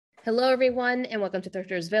Hello, everyone, and welcome to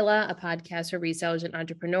Thrifter's Villa, a podcast for resellers and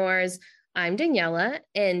entrepreneurs. I'm Daniela,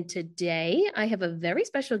 and today I have a very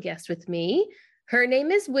special guest with me. Her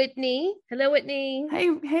name is Whitney. Hello, Whitney.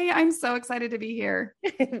 Hey, I'm so excited to be here.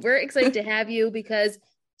 We're excited to have you because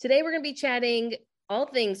today we're going to be chatting all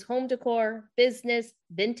things home decor, business,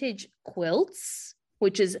 vintage quilts,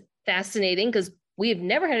 which is fascinating because we've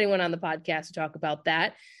never had anyone on the podcast to talk about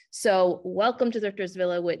that. So welcome to Thrifter's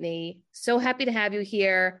Villa, Whitney. So happy to have you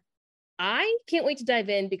here. I can't wait to dive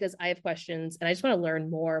in because I have questions and I just want to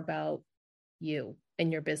learn more about you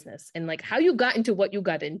and your business and like how you got into what you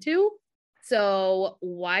got into. So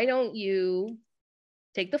why don't you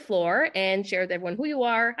take the floor and share with everyone who you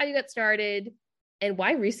are, how you got started, and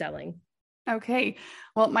why reselling? Okay.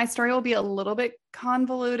 Well, my story will be a little bit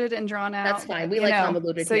convoluted and drawn out. That's fine. We like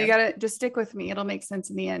convoluted So here. you got to just stick with me. It'll make sense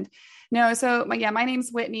in the end. No, so my name's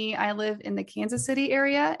Whitney. I live in the Kansas City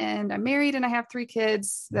area and I'm married and I have 3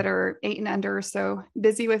 kids that are 8 and under. So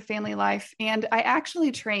busy with family life. And I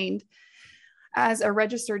actually trained as a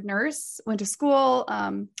registered nurse, went to school.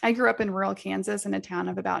 I grew up in rural Kansas in a town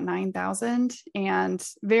of about 9,000 and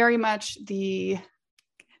very much the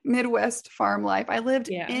Midwest farm life. I lived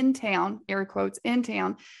in town, air quotes, in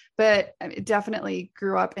town, but definitely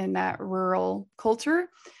grew up in that rural culture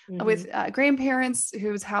with grandparents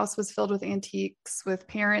whose house was filled with antiques, with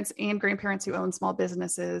parents and grandparents who owned small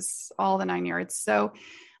businesses, all the 9 yards. So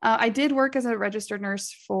I did work as a registered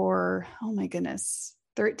nurse for, oh my goodness,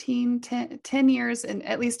 10 years, and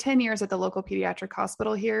at least 10 years at the local pediatric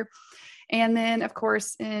hospital here. And then, of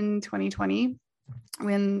course, in 2020,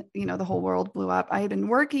 when the whole world blew up, I had been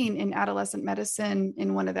working in adolescent medicine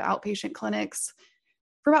in one of the outpatient clinics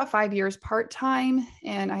for about 5 years part-time,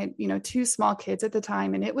 and I had 2 small kids at the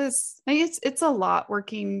time, and it's a lot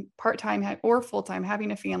working part-time or full-time,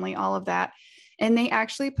 having a family, all of that. And they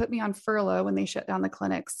actually put me on furlough when they shut down the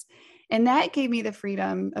clinics. And that gave me the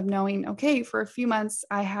freedom of knowing, okay, for a few months,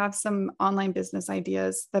 I have some online business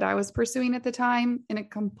ideas that I was pursuing at the time in a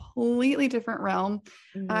completely different realm.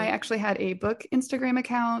 I actually had a book Instagram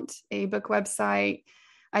account, a book website.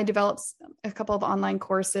 I developed a couple of online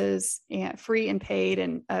courses, and free and paid,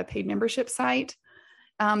 and a paid membership site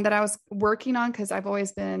that I was working on because I've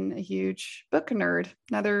always been a huge book nerd,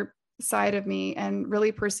 another side of me, and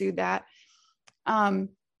really pursued that.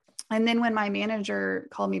 And then when my manager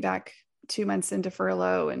called me back 2 months into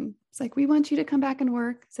furlough and it's like, we want you to come back and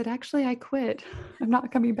work. I said, actually, I quit. I'm not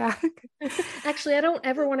coming back. Actually, I don't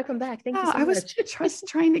ever want to come back. Thank you so much. I was just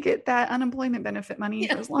trying to get that unemployment benefit money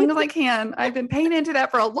for as long as I can. I've been paying into that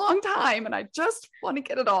for a long time and I just want to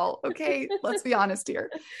get it all. Okay. Let's be honest here.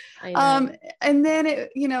 And then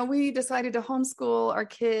we decided to homeschool our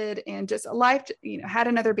kid, and just life, had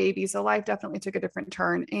another baby. So life definitely took a different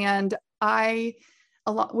turn. And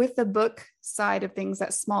along with the book side of things,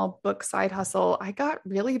 that small book side hustle, I got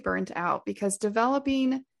really burnt out because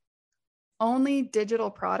developing only digital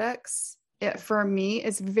products, for me,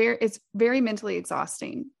 it's very mentally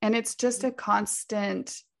exhausting. And it's just a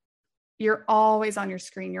constant, you're always on your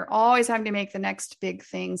screen. You're always having to make the next big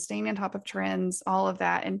thing, staying on top of trends, all of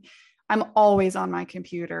that. And I'm always on my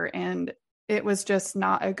computer, and it was just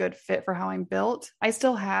not a good fit for how I'm built. I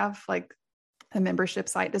still have like a membership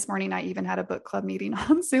site. This morning, I even had a book club meeting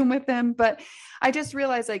on Zoom with them, but I just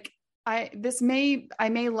realized I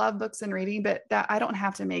may love books and reading, but that I don't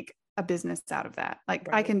have to make a business out of that. Like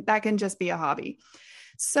that can just be a hobby.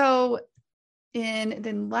 So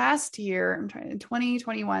then last year, in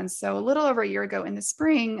 2021, so a little over a year ago in the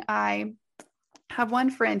spring, I have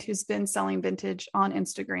one friend who's been selling vintage on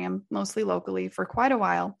Instagram, mostly locally, for quite a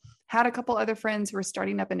while, had a couple other friends who were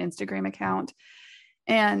starting up an Instagram account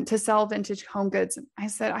and to sell vintage home goods. I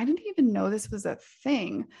said, I didn't even know this was a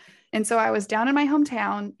thing. And so I was down in my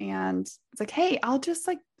hometown and it's like, hey, I'll just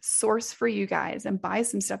like source for you guys and buy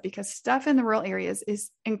some stuff, because stuff in the rural areas is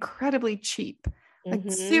incredibly cheap,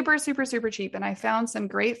 like super, super, super cheap. And I found some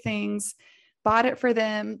great things, bought it for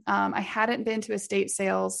them. I hadn't been to estate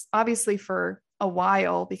sales, obviously, for a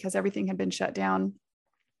while because everything had been shut down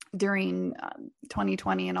during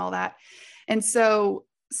 2020 and all that. And so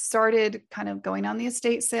started kind of going on the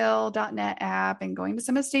estatesale.net app and going to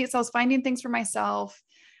some estate sales, finding things for myself.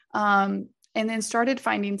 And then started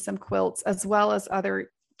finding some quilts as well as other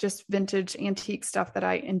just vintage antique stuff that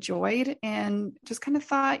I enjoyed, and just kind of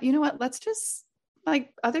thought, you know what, let's just,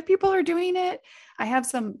 like, other people are doing it. I have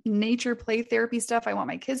some nature play therapy stuff I want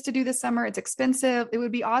my kids to do this summer. It's expensive. It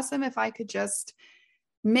would be awesome if I could just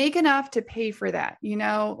make enough to pay for that,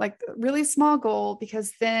 like really small goal,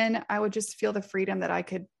 because then I would just feel the freedom that I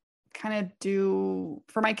could kind of do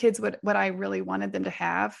for my kids what I really wanted them to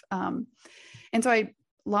have. And so I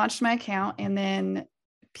launched my account, and then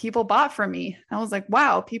people bought from me. I was like,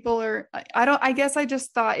 wow, I guess I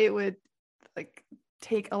just thought it would like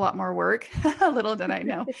take a lot more work. Little did I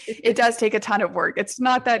know it does take a ton of work. It's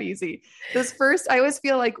not that easy. I always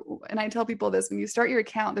feel like, and I tell people this, when you start your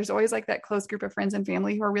account, there's always like that close group of friends and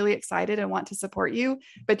family who are really excited and want to support you,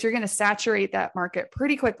 but you're going to saturate that market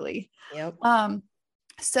pretty quickly. Yep.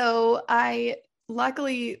 So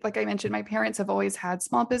luckily, like I mentioned, my parents have always had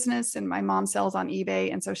small business and my mom sells on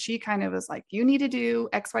eBay. And so she kind of was like, you need to do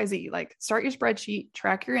XYZ, like start your spreadsheet,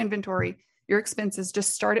 track your inventory, your expenses,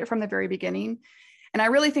 just start it from the very beginning. And I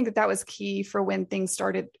really think that was key for when things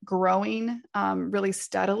started growing really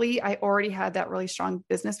steadily. I already had that really strong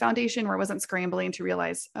business foundation where I wasn't scrambling to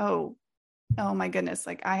realize, oh my goodness,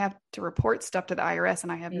 like I have to report stuff to the IRS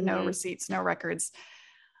and I have no receipts, no records.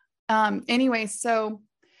 Anyway, so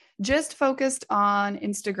just focused on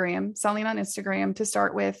Instagram, selling on Instagram to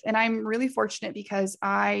start with. And I'm really fortunate because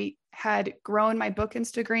I had grown my book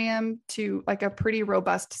Instagram to like a pretty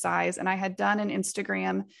robust size. And I had done an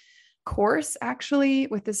Instagram course actually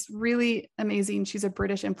with this really amazing, she's a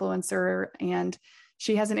British influencer and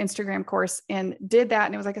she has an Instagram course and did that.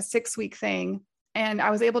 And it was like a 6-week thing. And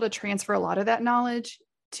I was able to transfer a lot of that knowledge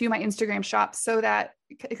to my Instagram shop so that,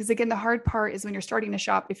 because again, the hard part is when you're starting a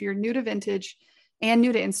shop, if you're new to vintage and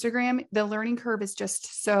new to Instagram, the learning curve is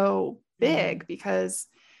just so big because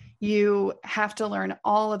you have to learn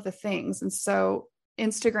all of the things. And so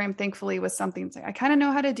Instagram, thankfully, was something I kind of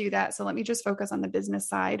know how to do that. So let me just focus on the business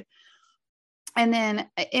side. And then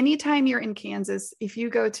anytime you're in Kansas, if you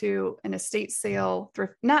go to an estate sale,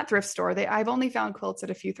 not thrift store, I've only found quilts at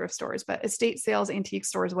a few thrift stores, but estate sales, antique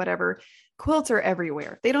stores, whatever, quilts are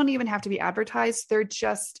everywhere. They don't even have to be advertised. They're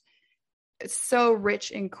just so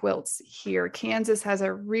rich in quilts here. Kansas has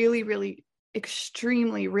a really, really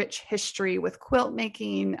extremely rich history with quilt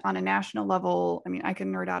making on a national level. I mean, I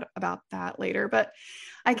can nerd out about that later, but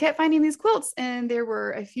I kept finding these quilts and there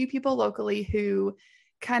were a few people locally who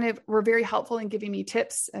kind of were very helpful in giving me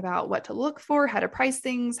tips about what to look for, how to price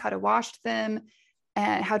things, how to wash them,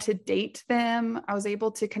 and how to date them. I was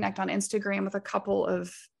able to connect on Instagram with a couple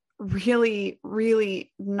of really,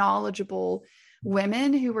 really knowledgeable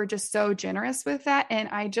women who were just so generous with that. And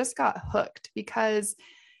I just got hooked because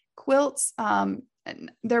quilts,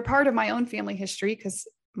 they're part of my own family history because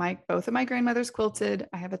both of my grandmothers quilted.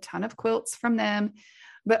 I have a ton of quilts from them,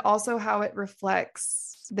 but also how it reflects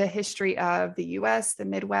the history of the US, the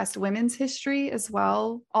Midwest, women's history as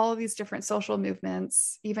well. All of these different social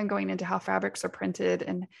movements, even going into how fabrics are printed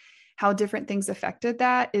and how different things affected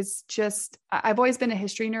that is just, I've always been a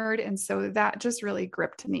history nerd. And so that just really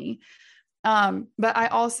gripped me. But I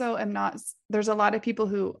also am not, there's a lot of people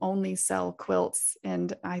who only sell quilts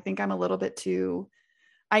and I think I'm a little bit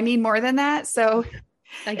I need more than that. So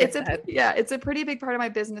it's a pretty big part of my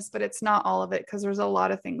business, but it's not all of it because there's a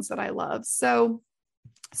lot of things that I love. So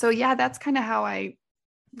yeah, that's kind of how I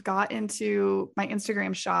got into my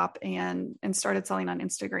Instagram shop and started selling on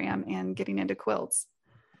Instagram and getting into quilts.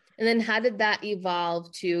 And then how did that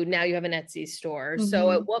evolve to now you have an Etsy store? Mm-hmm.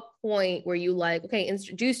 So at what point were you like, okay,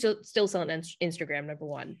 do you still sell on Instagram, number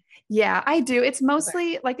one? Yeah, I do. It's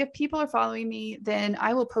mostly like if people are following me, then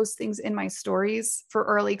I will post things in my stories for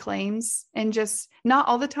early claims and just not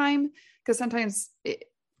all the time. Because sometimes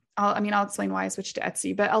I'll explain why I switched to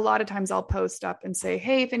Etsy, but a lot of times I'll post up and say,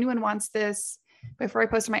 hey, if anyone wants this, before I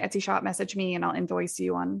post to my Etsy shop, message me and I'll invoice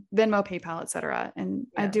you on Venmo, PayPal, etc. And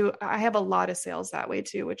I have a lot of sales that way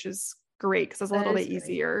too, which is great because it's a little bit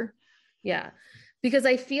easier. Yeah. Because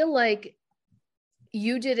I feel like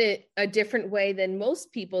you did it a different way than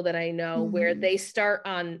most people that I know, where they start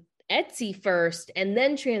on Etsy first and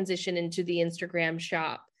then transition into the Instagram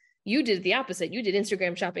shop. You did the opposite. You did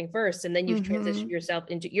Instagram shopping first, and then you've transitioned yourself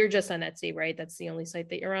into, you're just on Etsy, right? That's the only site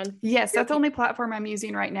that you're on? Yes, that's the only platform I'm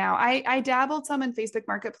using right now. I dabbled some in Facebook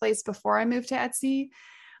Marketplace before I moved to Etsy.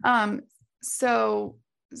 So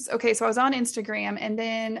I was on Instagram and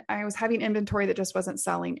then I was having inventory that just wasn't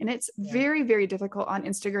selling. And it's very, very difficult on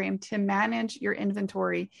Instagram to manage your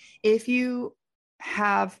inventory if you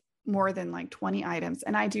have more than like 20 items.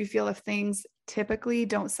 And I do feel if things typically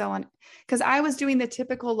don't sell on, because I was doing the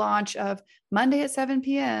typical launch of Monday at 7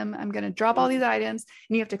 p.m. I'm going to drop all these items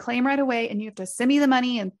and you have to claim right away and you have to send me the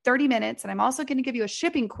money in 30 minutes. And I'm also going to give you a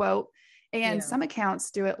shipping quote. And some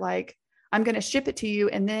accounts do it like, I'm going to ship it to you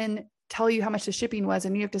and then tell you how much the shipping was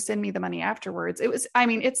and you have to send me the money afterwards. It's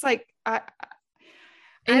like, anyway.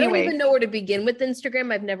 I don't even know where to begin with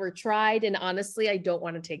Instagram. I've never tried. And honestly, I don't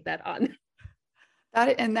want to take that on.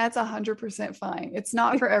 And that's 100% fine. It's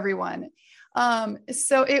not for everyone.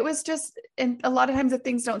 So it was just, and a lot of times if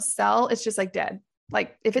things don't sell, it's just like dead.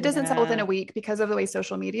 Like if it doesn't sell within a week because of the way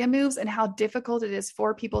social media moves and how difficult it is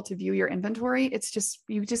for people to view your inventory,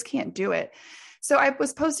 you just can't do it. So I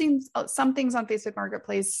was posting some things on Facebook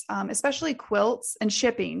Marketplace, especially quilts and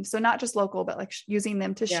shipping. So not just local, but like using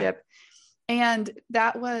them to ship. And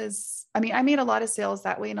that was, I mean, I made a lot of sales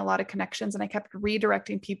that way and a lot of connections, and I kept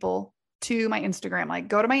redirecting people to my Instagram. Like,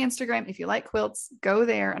 go to my Instagram. If you like quilts, go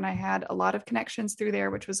there. And I had a lot of connections through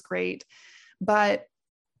there, which was great. But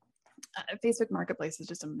Facebook Marketplace is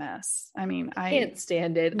just a mess. I mean, I can't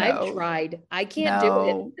stand it. No, I've tried. I can't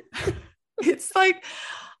do it. It's like,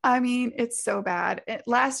 I mean, it's so bad.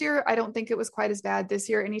 Last year, I don't think it was quite as bad. This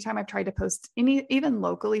year, anytime I've tried to post even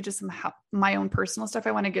locally, just my own personal stuff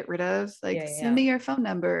I want to get rid of, like send me your phone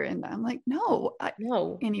number. And I'm like, no.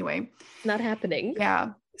 Anyway. Not happening.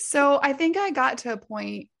 Yeah. So I think I got to a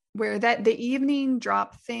point where the evening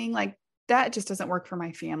drop thing, like that just doesn't work for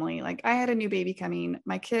my family. Like I had a new baby coming.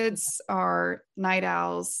 My kids are night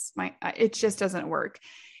owls. It just doesn't work.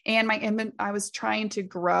 And I was trying to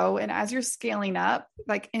grow. And as you're scaling up,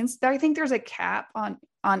 like I think there's a cap on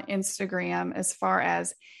Instagram as far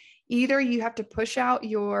as either you have to push out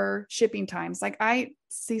your shipping times. Like I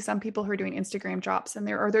see some people who are doing Instagram drops and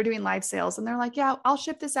they're doing live sales and they're like, yeah, I'll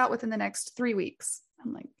ship this out within the next 3 weeks.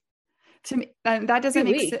 I'm like, to me, that doesn't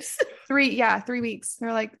make sense. 3 weeks.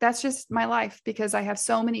 They're like, that's just my life because I have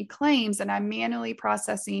so many claims and I'm manually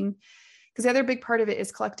processing. Because the other big part of it is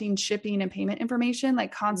collecting shipping and payment information,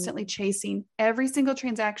 like constantly chasing every single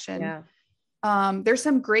transaction. Yeah. There's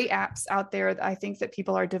some great apps out there that I think that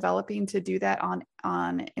people are developing to do that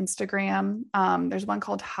on Instagram. There's one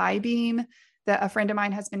called HighBeam that a friend of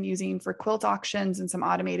mine has been using for quilt auctions and some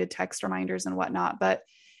automated text reminders and whatnot. But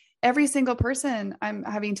every single person, I'm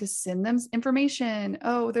having to send them information.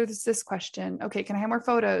 Oh, there's this question. Okay. Can I have more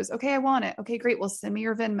photos? Okay. I want it. Okay, great. Well, send me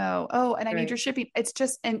your Venmo. Oh, and I need your shipping. It's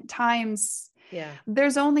just in times. Yeah.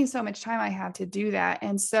 There's only so much time I have to do that.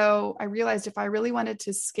 And so I realized if I really wanted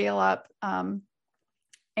to scale up,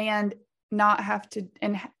 and not have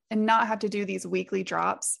to do these weekly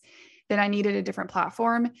drops, then I needed a different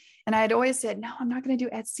platform. And I had always said, no, I'm not going to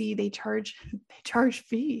do Etsy. They charge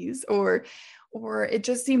fees or it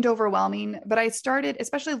just seemed overwhelming. But I started,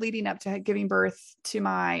 especially leading up to giving birth to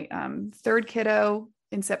my third kiddo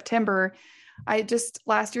in September. I just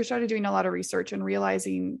last year started doing a lot of research and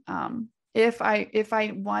realizing if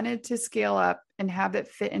I wanted to scale up and have it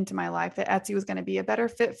fit into my life, that Etsy was going to be a better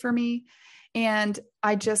fit for me. And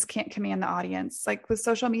I just can't command the audience. Like with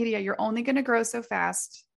social media, you're only going to grow so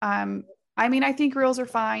fast. I mean, I think reels are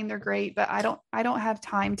fine. They're great, but I don't have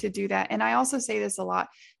time to do that. And I also say this a lot.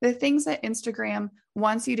 The things that Instagram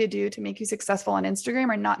wants you to do to make you successful on Instagram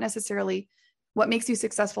are not necessarily what makes you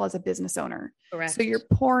successful as a business owner. Correct. So you're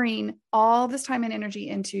pouring all this time and energy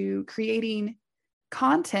into creating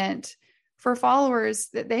content for followers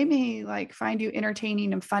that they may like find you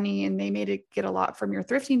entertaining and funny, and they may get a lot from your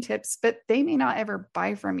thrifting tips, but they may not ever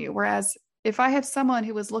buy from you. Whereas if I have someone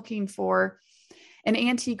who was looking for an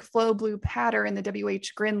antique flow blue pattern in the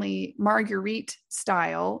W.H. Grinley Marguerite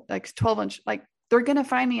style, like 12-inch, like they're going to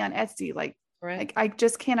find me on Etsy. Like I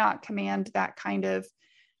just cannot command that kind of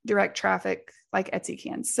direct traffic like Etsy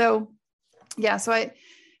can. So yeah, so I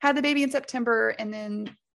had the baby in September and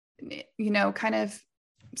then, kind of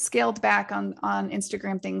scaled back on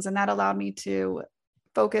Instagram things. And that allowed me to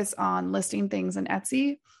focus on listing things in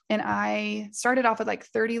Etsy. And I started off with like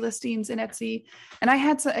 30 listings in Etsy. And I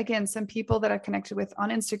had some people that I've connected with on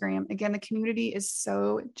Instagram. Again, the community is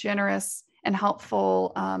so generous and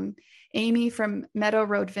helpful. Amy from Meadow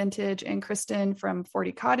Road Vintage and Kristen from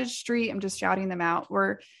 40 Cottage Street, I'm just shouting them out,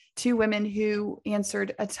 were two women who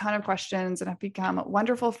answered a ton of questions and have become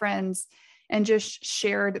wonderful friends and just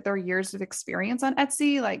shared their years of experience on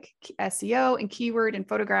Etsy, like SEO and keyword and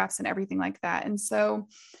photographs and everything like that. And so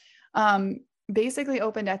basically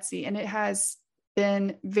opened Etsy, and it has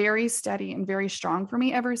been very steady and very strong for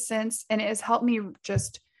me ever since. And it has helped me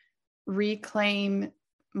just reclaim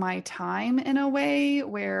my time in a way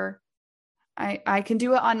where I can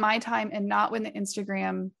do it on my time and not when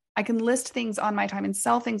I can list things on my time and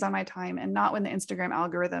sell things on my time and not when the Instagram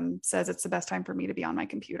algorithm says it's the best time for me to be on my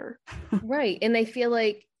computer. Right. And I feel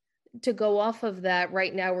like to go off of that,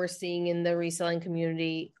 right now we're seeing in the reselling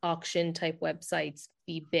community auction type websites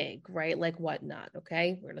be big, right? Like Whatnot.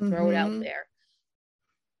 Okay. We're going to throw it out there.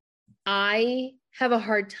 I have a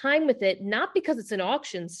hard time with it, not because it's an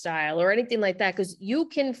auction style or anything like that, because you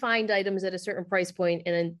can find items at a certain price point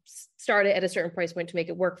and then start it at a certain price point to make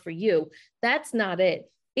it work for you. That's not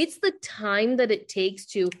it. It's the time that it takes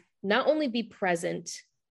to not only be present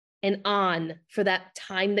and on for that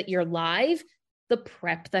time that you're live, the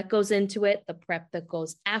prep that goes into it, the prep that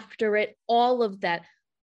goes after it, all of that.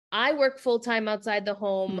 I work full-time outside the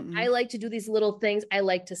home. I like to do these little things. I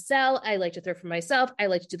like to sell. I like to thrift for myself. I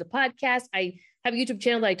like to do the podcast. I have a YouTube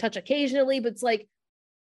channel that I touch occasionally, but it's like,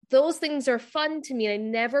 those things are fun to me. I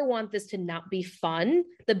never want this to not be fun.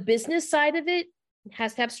 The business side of it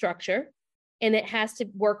has to have structure, and it has to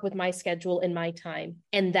work with my schedule and my time.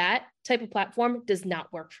 And that type of platform does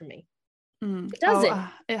not work for me. It doesn't.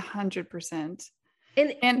 100%.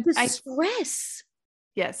 And the stress.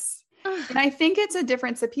 Yes. And I think it's a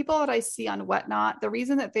difference. The people that I see on Whatnot, the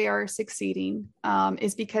reason that they are succeeding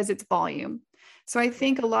is because it's volume. So I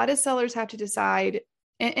think a lot of sellers have to decide,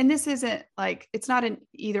 and this isn't like, it's not an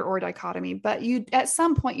either or dichotomy, but you, at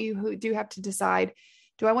some point you do have to decide,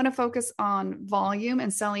 do I want to focus on volume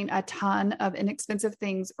and selling a ton of inexpensive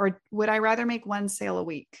things, or would I rather make one sale a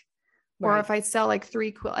week? Right. Or if I sell like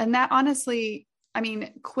 3 quilts, and that honestly, I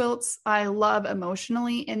mean, quilts, I love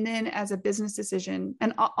emotionally. And then as a business decision,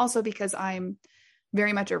 and also because I'm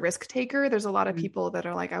very much a risk taker, there's a lot of people that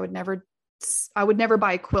are like, I would never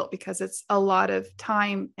buy a quilt because it's a lot of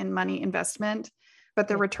time and money investment, but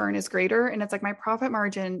the return is greater. And it's like, my profit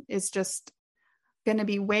margin is just going to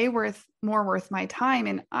be way more worth my time.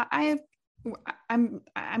 And I'm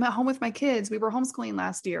at home with my kids. We were homeschooling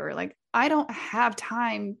last year. Like, I don't have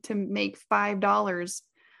time to make $5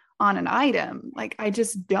 on an item. Like, I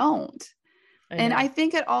just don't. And I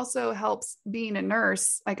think it also helps being a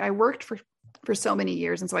nurse. Like, I worked for so many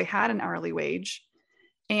years. And so I had an hourly wage,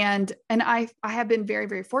 and I have been very,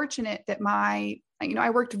 very fortunate that I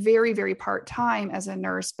worked very, very part-time as a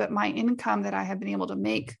nurse, but my income that I have been able to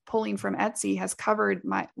make pulling from Etsy has covered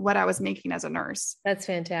what I was making as a nurse. That's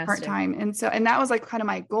fantastic. Part-time. And that was like kind of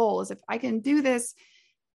my goal, is if I can do this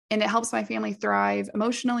and it helps my family thrive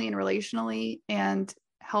emotionally and relationally, and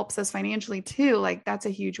helps us financially too, like, that's a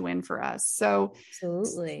huge win for us. So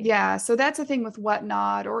absolutely. Yeah. So that's the thing with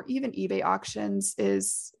Whatnot or even eBay auctions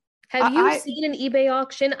is. Have you seen an eBay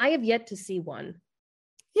auction? I have yet to see one.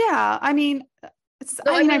 Yeah. I mean,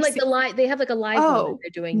 they have like a live one that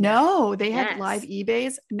they're doing. No, they have live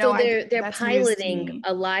eBays. No, so they're piloting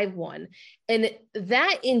a live one. And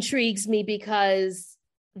that intrigues me because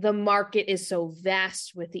the market is so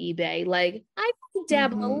vast with eBay. Like, I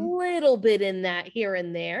dabble a little bit in that here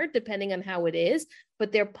and there, depending on how it is,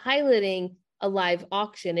 but they're piloting a live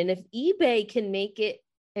auction. And if eBay can make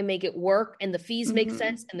it work, and the fees make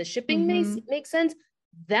sense, and the shipping makes sense,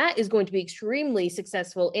 that is going to be extremely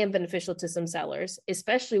successful and beneficial to some sellers,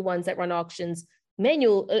 especially ones that run auctions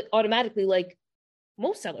automatically, like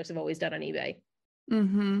most sellers have always done on eBay.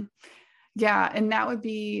 Yeah. And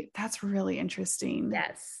that's really interesting.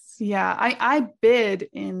 Yes. Yeah. I bid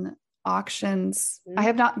in auctions. I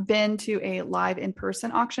have not been to a live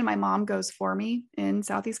in-person auction. My mom goes for me in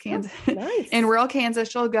Southeast Kansas. Nice. In rural Kansas,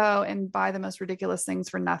 she'll go and buy the most ridiculous things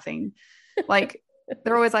for nothing. Like,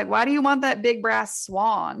 they're always like, why do you want that big brass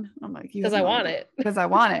swan? I'm like, because I want it. Because I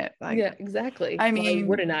want it. Like, yeah, exactly. I mean, why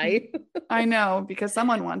wouldn't I? I know, because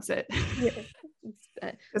someone wants it. Yeah.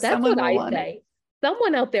 That's what I say.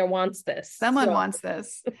 Someone out there wants this. Someone wants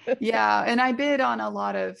this. Yeah. And I bid on a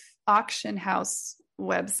lot of auction house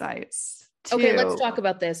websites too. Okay, let's talk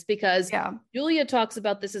about this, because Julia talks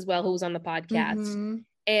about this as well, who was on the podcast.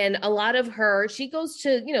 And a lot of she goes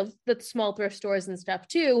to, the small thrift stores and stuff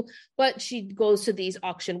too, but she goes to these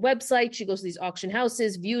auction websites. She goes to these auction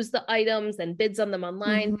houses, views the items, and bids on them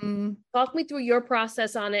online. Talk me through your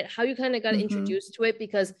process on it, how you kind of got introduced to it,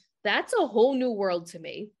 because that's a whole new world to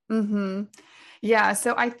me. Yeah.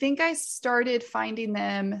 So I think I started finding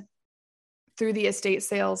them through the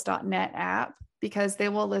estatesales.net app, because they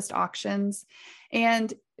will list auctions,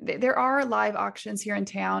 and there are live auctions here in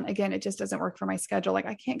town. Again, it just doesn't work for my schedule. Like,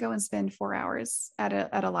 I can't go and spend 4 hours at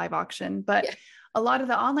a live auction, but a lot of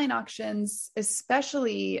the online auctions,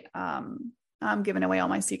 especially, I'm giving away all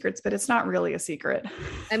my secrets, but it's not really a secret.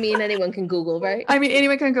 I mean, anyone can Google, right? I mean,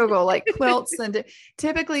 anyone can Google, like, quilts. And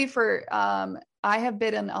typically I have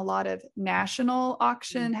bid in a lot of national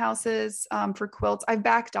auction houses for quilts. I've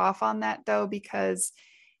backed off on that though, because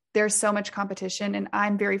there's so much competition, and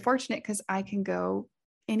I'm very fortunate because I can go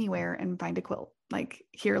anywhere and find a quilt, like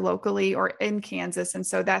here locally or in Kansas. And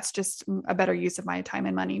so that's just a better use of my time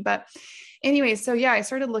and money. But anyway, so yeah, I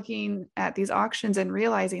started looking at these auctions and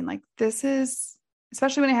realizing, like, this is,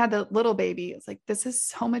 especially when I had the little baby, it's like, this is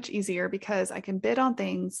so much easier because I can bid on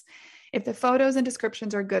things. If the photos and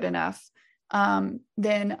descriptions are good enough,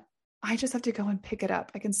 then I just have to go and pick it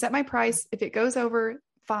up. I can set my price. If it goes over,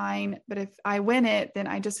 fine. But if I win it, then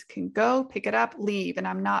I just can go pick it up, leave, and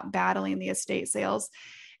I'm not battling the estate sales.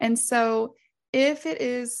 And so if it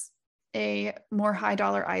is a more high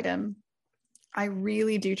dollar item, I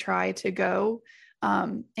really do try to go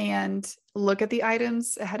and look at the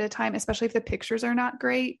items ahead of time, especially if the pictures are not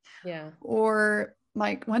great. Yeah. Or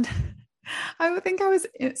like one, I would think I was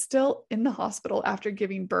still in the hospital after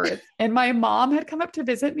giving birth, and my mom had come up to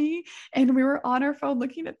visit me, and we were on our phone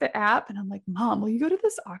looking at the app. And I'm like, Mom, will you go to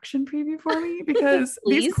this auction preview for me? Because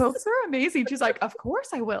these Please. quilts are amazing. She's like, of course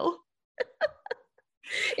I will.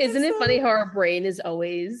 Isn't it funny how our brain is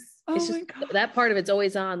always, it's Oh just my God. that part of it's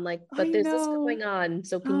always on, like, I but there's this know. going on.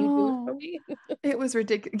 So can you do it for Oh, me? it was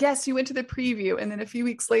ridiculous. Yes, she went to the preview, and then a few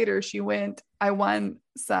weeks later, I won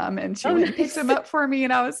some, and she Oh, went and picked nice. them up for me.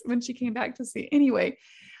 And when she came back to see anyway.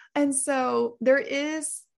 And so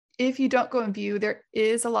if you don't go in view, there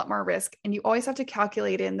is a lot more risk, and you always have to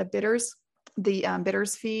calculate in the bidders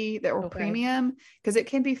fee or premium, because it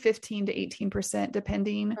can be 15 to 18%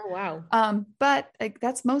 depending. Oh, wow. But like,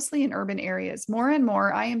 that's mostly in urban areas. More and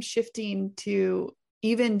more, I am shifting to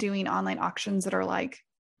even doing online auctions that are like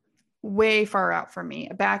way far out from me,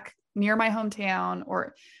 back near my hometown,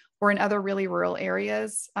 or in other really rural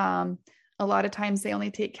areas. A lot of times they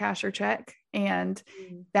only take cash or check, and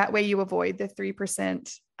that way you avoid the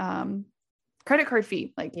 3% credit card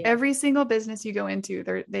fee. Like every single business you go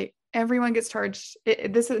into, everyone gets charged.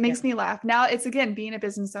 It makes me laugh. Now it's, again, being a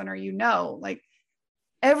business owner, like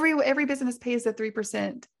every business pays the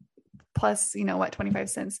 3% plus, 25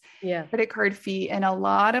 cents credit card fee. And a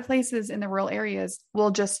lot of places in the rural areas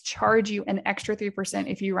will just charge you an extra 3%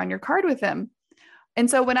 if you run your card with them. And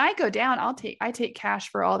so when I go down, I take cash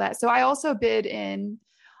for all that. So I also bid in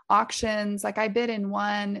auctions. Like I bid in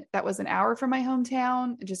one that was an hour from my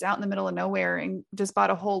hometown, just out in the middle of nowhere, and just bought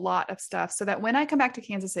a whole lot of stuff, so that when I come back to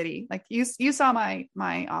Kansas City, like you saw my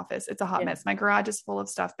office, it's a hot mess. My garage is full of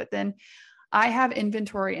stuff, but then I have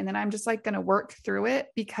inventory, and then I'm just like going to work through it,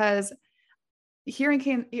 because here in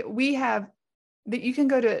Kansas, we have that you can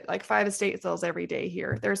go to like 5 estate sales every day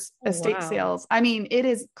here. There's estate sales. I mean, it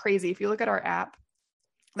is crazy. If you look at our app,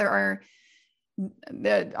 there are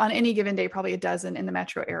on any given day, probably a dozen in the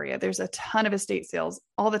metro area. There's a ton of estate sales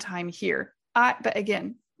all the time here. But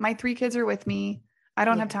again, my 3 kids are with me. I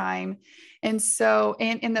don't have time. And so,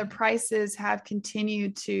 and the prices have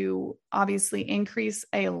continued to obviously increase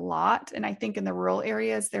a lot. And I think in the rural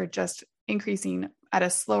areas, they're just increasing at a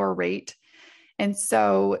slower rate. And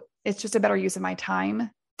so it's just a better use of my time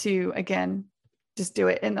to, again, just do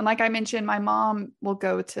it. And like I mentioned, my mom will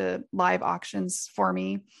go to live auctions for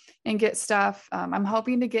me and get stuff. I'm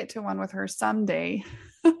hoping to get to one with her someday,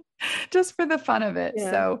 just for the fun of it.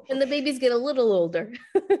 So, and the babies get a little older.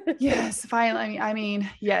 Yes, finally. I mean,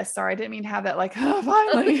 yes, sorry, I didn't mean to have that, like, oh,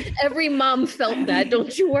 finally. Every mom felt that,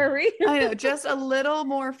 don't you worry. I know, just a little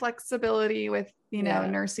more flexibility with,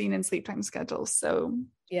 nursing and sleep time schedules. So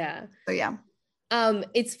yeah.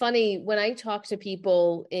 It's funny when I talk to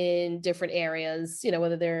people in different areas,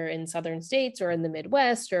 whether they're in southern states or in the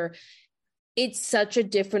Midwest, or it's such a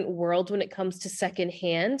different world when it comes to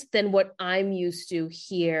secondhand than what I'm used to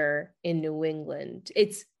here in New England.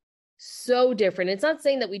 It's so different. It's not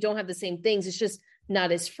saying that we don't have the same things. It's just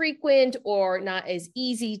not as frequent or not as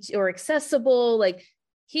easy or accessible. Like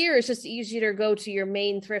here, it's just easier to go to your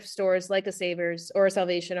main thrift stores, like a Savers or a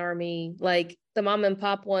Salvation Army. Like the mom and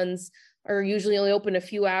pop ones are usually only open a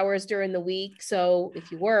few hours during the week. So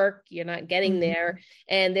if you work, you're not getting there,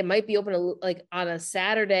 and they might be open like on a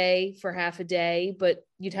Saturday for half a day, but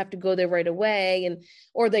you'd have to go there right away,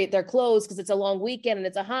 or they're closed because it's a long weekend and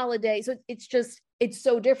it's a holiday. So it's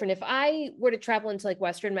so different. If I were to travel into like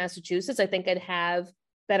Western Massachusetts, I think I'd have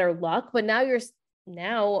better luck, but now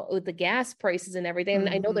with the gas prices and everything, and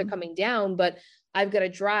I know they're coming down, but I've got to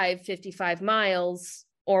drive 55 miles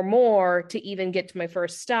or more to even get to my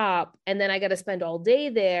first stop. And then I got to spend all day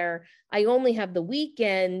there. I only have the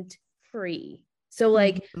weekend free. So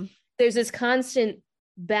like there's this constant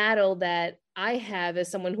battle that I have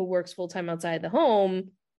as someone who works full-time outside the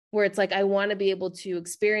home, where it's like, I want to be able to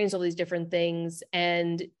experience all these different things.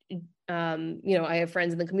 And, I have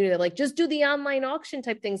friends in the community that like, just do the online auction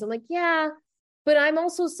type things. I'm like, yeah, but I'm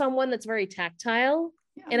also someone that's very tactile.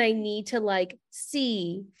 And I need to like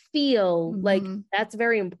see, feel, like that's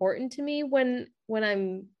very important to me when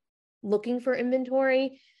I'm looking for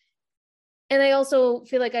inventory. And I also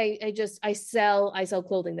feel like I sell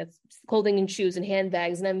clothing, that's clothing and shoes and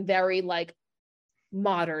handbags. And I'm very like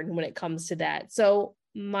modern when it comes to that. So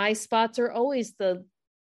my spots are always the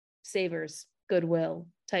Savers, Goodwill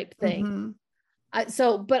type thing.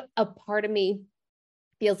 But a part of me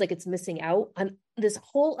feels like it's missing out on this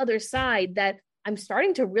whole other side that I'm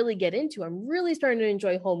starting to really get into. I'm really starting to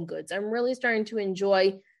enjoy home goods. I'm really starting to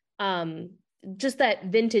enjoy just that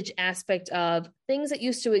vintage aspect of things that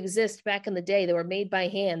used to exist back in the day that were made by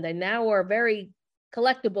hand and now are very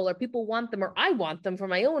collectible, or people want them, or I want them for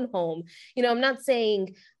my own home. I'm not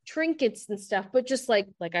saying trinkets and stuff, but just like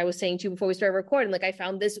I was saying to you before we started recording, like I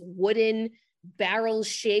found this wooden barrel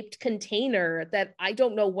shaped container that I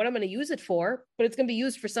don't know what I'm going to use it for, but it's going to be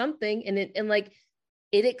used for something. And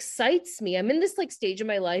it excites me. I'm in this like stage of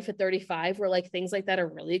my life at 35 where like things like that are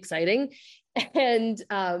really exciting. And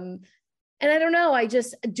I don't know,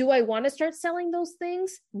 do I want to start selling those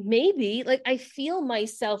things? Maybe. Like I feel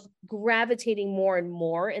myself gravitating more and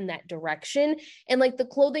more in that direction. And like the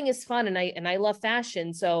clothing is fun, and I love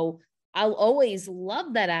fashion. So I'll always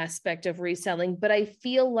love that aspect of reselling, but I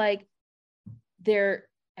feel like I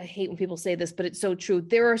hate when people say this, but it's so true.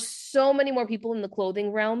 There are so many more people in the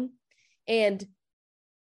clothing realm, and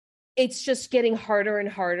it's just getting harder and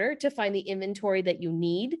harder to find the inventory that you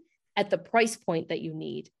need at the price point that you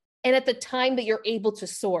need, and at the time that you're able to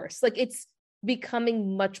source. Like it's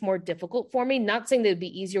becoming much more difficult for me. Not saying that it'd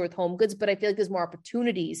be easier with home goods, but I feel like there's more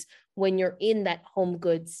opportunities when you're in that home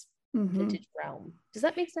goods vintage realm. Does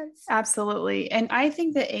that make sense? Absolutely. And I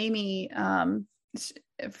think that Amy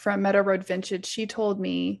from Meadow Road Vintage, she told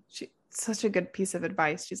me, such a good piece of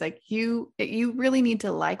advice. She's like, you really need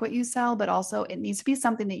to like what you sell, but also it needs to be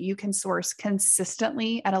something that you can source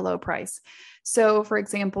consistently at a low price. So for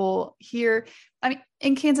example, here, I mean,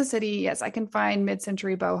 in Kansas City, yes, I can find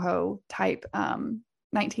mid-century boho type, 1960s,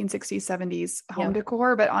 70s home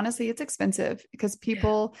decor, but honestly, it's expensive because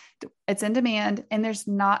it's in demand and there's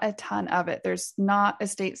not a ton of it. There's not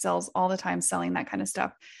estate sales all the time selling that kind of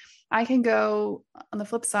stuff. I can go on the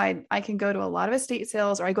flip side. I can go to a lot of estate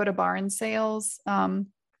sales, or I go to barn sales,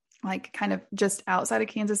 like kind of just outside of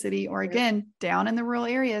Kansas City, or again, down in the rural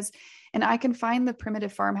areas. And I can find the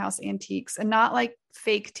primitive farmhouse antiques, and not like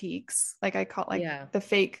fake teaks, like I call the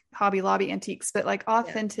fake Hobby Lobby antiques, but like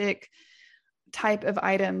authentic type of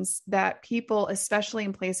items that people, especially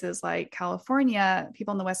in places like California,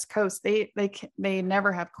 people on the West Coast, they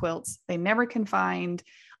never have quilts. They never can find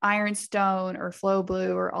ironstone or flow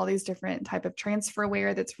blue or all these different type of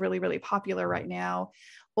transferware that's really, really popular right now.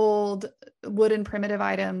 Old wooden primitive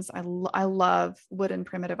items. I love wooden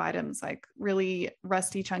primitive items, like really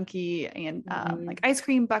rusty, chunky, and like ice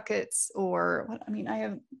cream buckets, or what, I mean,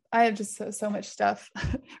 I have just so much stuff,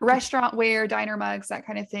 restaurant ware, diner mugs, that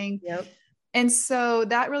kind of thing. Yep. And so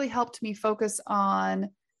that really helped me focus on,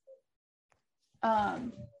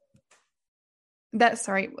 that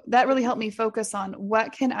really helped me focus on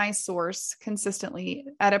what can I source consistently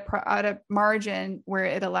at a margin where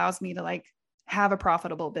it allows me to like have a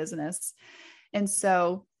profitable business. And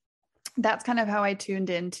so that's kind of how I tuned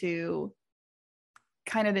into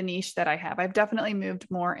kind of the niche that I have. I've definitely moved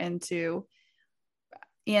more into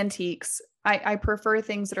antiques. I prefer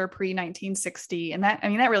things that are pre-1960, and that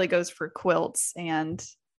really goes for quilts and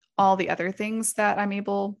all the other things that I'm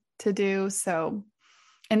able to do. So,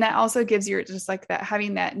 and that also gives you just like that,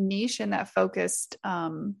 having that niche and that focused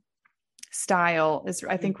style is,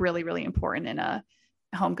 I think, really, really important in a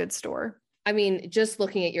home goods store. I mean, just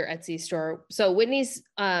looking at your Etsy store. So Whitney's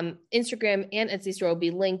Instagram and Etsy store will be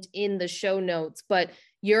linked in the show notes, but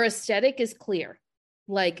your aesthetic is clear.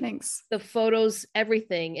 Like, thanks. The photos,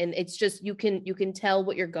 everything. And it's just, you can tell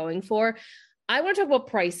what you're going for. I want to talk about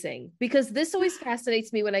pricing, because this always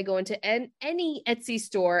fascinates me when I go into any Etsy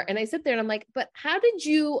store and I sit there and I'm like, but how did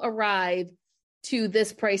you arrive to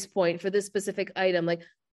this price point for this specific item? Like,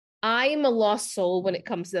 I am a lost soul when it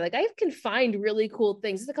comes to that. Like, I can find really cool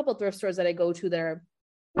things. There's a couple of thrift stores that I go to there.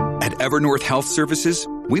 At Evernorth Health Services,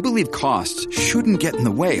 we believe costs shouldn't get in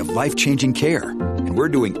the way of life-changing care, and we're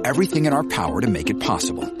doing everything in our power to make it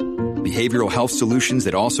possible. Behavioral health solutions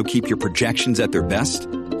that also keep your projections at their best?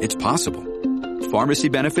 It's possible. Pharmacy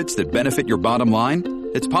benefits that benefit your bottom line?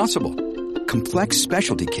 It's possible. Complex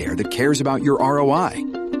specialty care that cares about your ROI?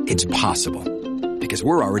 It's possible. Because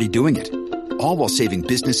we're already doing it. All while saving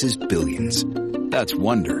businesses billions. That's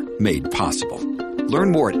Wonder made possible.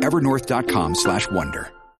 Learn more at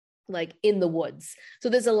evernorth.com/wonder. Like in the woods. So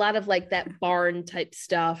there's a lot of like that barn type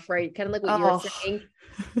stuff, right? Kind of like what you were saying.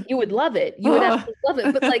 You would love it. You would absolutely love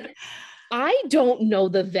it. But like, I don't know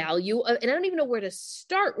the value of, and I don't even know where to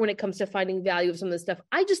start when it comes to finding value of some of this stuff.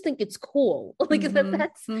 I just think it's cool. Like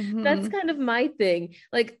that's kind of my thing.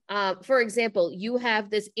 Like, for example, you have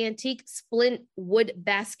this antique splint wood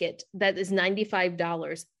basket that is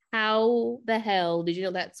 $95. How the hell did you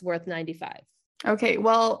know that's worth $95? Okay.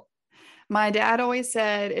 Well, my dad always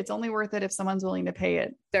said it's only worth it if someone's willing to pay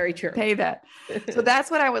it. Very true. Pay that. So that's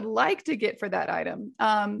what I would like to get for that item.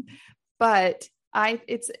 But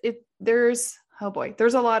there's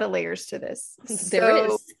a lot of layers to this. There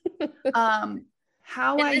is.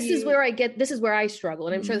 How and I this is where this is where I struggle.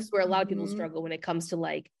 And I'm sure this is where a lot of people Mhm. struggle when it comes to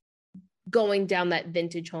like going down that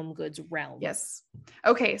vintage home goods realm. Yes.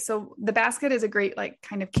 Okay. So the basket is a great, like,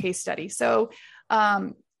 kind of case study. So,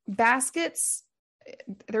 baskets,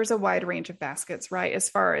 there's a wide range of baskets, right? As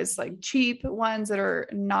far as like cheap ones that are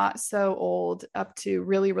not so old up to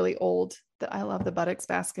really, really old. I love the buttocks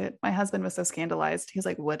basket. My husband was so scandalized. He was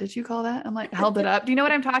like, "What did you call that?" I'm like, "Held it up." Do you know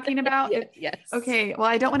what I'm talking about? Yes. Okay. Well,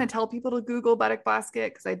 I don't want to tell people to Google buttock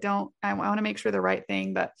basket because I want to make sure the right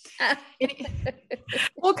thing, but it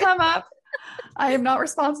will come up. I am not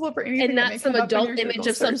responsible for anything. And not some adult image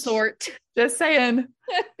of some sort. Just saying.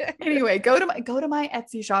 Anyway, go to my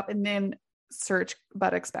Etsy shop and then search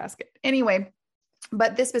buttocks basket. Anyway,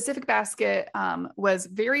 but this specific basket was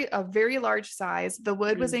a very large size. The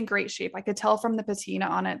wood was in great shape. I could tell from the patina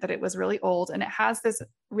on it that it was really old, and it has this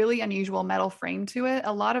really unusual metal frame to it.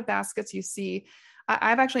 A lot of baskets you see,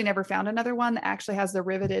 I've actually never found another one that actually has the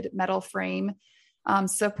riveted metal frame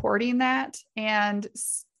supporting that. And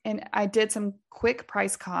I did some quick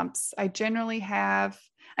price comps. I generally have,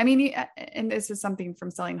 and this is something from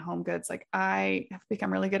selling home goods. Like, I have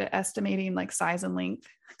become really good at estimating like size and length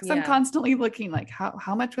because I'm constantly looking like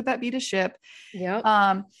how much would that be to ship? Yeah.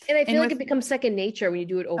 And I feel like it becomes second nature when you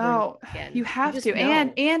do it over and over again. You have to.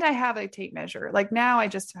 Know. And I have a tape measure. Like, now I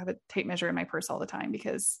just have a tape measure in my purse all the time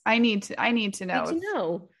because I need to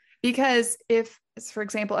know. Because if, for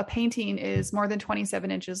example, a painting is more than 27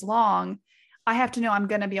 inches long, I have to know I'm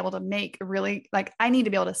going to be able to make I need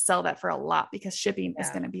to be able to sell that for a lot because shipping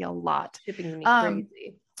is going to be a lot. Shipping is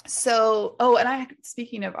crazy. So,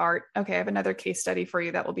 speaking of art, okay, I have another case study for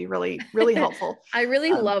you that will be really, really helpful. I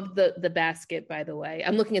really love the basket, by the way.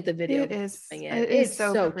 I'm looking at the video. It is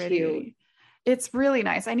so pretty. Cute. It's really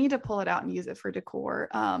nice. I need to pull it out and use it for decor.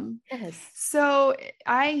 Yes. So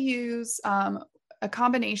I use, a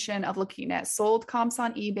combination of looking at sold comps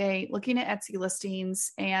on eBay, looking at Etsy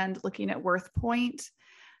listings, and looking at WorthPoint.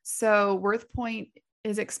 So WorthPoint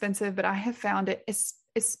is expensive, but I have found it,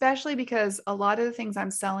 especially because a lot of the things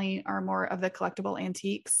I'm selling are more of the collectible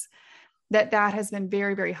antiques, that has been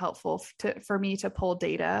very, very helpful for me to pull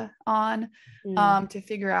data on, to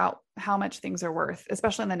figure out how much things are worth,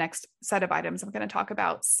 especially in the next set of items I'm going to talk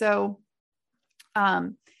about. So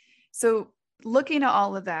looking at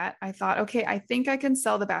all of that, I thought, okay, I think I can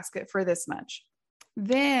sell the basket for this much.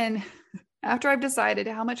 Then after I've decided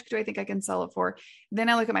how much do I think I can sell it for, then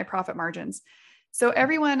I look at my profit margins. So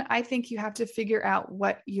everyone, I think you have to figure out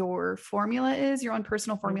what your formula is, your own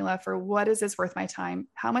personal formula for what is this worth my time?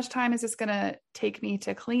 How much time is this going to take me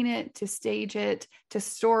to clean it, to stage it, to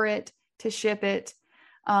store it, to ship it?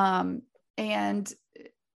 And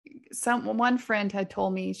one friend had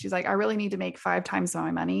told me, she's like, I really need to make 5 times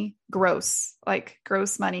my money, gross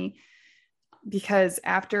money, because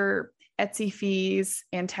after Etsy fees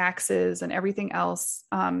and taxes and everything else,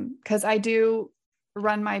 because I do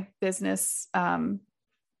run my business.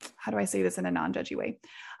 How do I say this in a non-judgy way?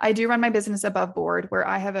 I do run my business above board, where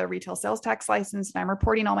I have a retail sales tax license and I'm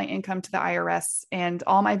reporting all my income to the IRS, and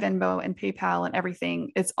all my Venmo and PayPal and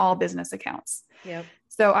everything. It's all business accounts. Yep.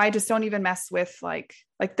 So I just don't even mess with like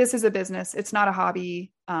this is a business. It's not a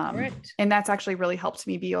hobby. And that's actually really helped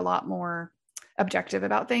me be a lot more objective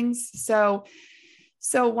about things. So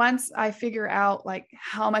once I figure out like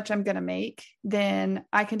how much I'm going to make, then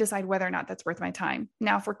I can decide whether or not that's worth my time.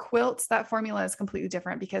 Now for quilts, that formula is completely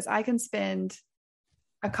different because I can spend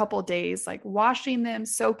a couple days like washing them,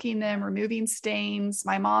 soaking them, removing stains.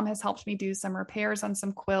 My mom has helped me do some repairs on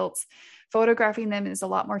some quilts. Photographing them is a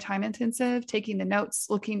lot more time intensive, taking the notes,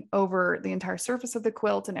 looking over the entire surface of the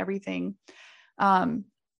quilt and everything.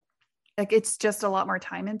 Like, it's just a lot more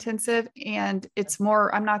time intensive, and it's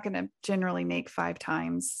more, I'm not going to generally make 5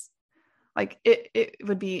 times. Like it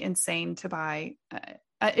would be insane to buy.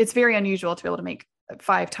 It's very unusual to be able to make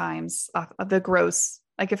 5 times of the gross.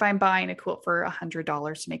 Like, if I'm buying a quilt for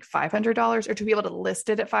 $100 to make $500, or to be able to list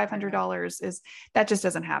it at $500, that just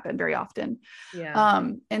doesn't happen very often. Yeah.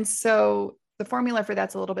 And so the formula for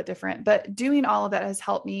that's a little bit different, but doing all of that has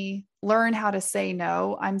helped me learn how to say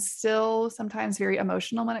no. I'm still sometimes very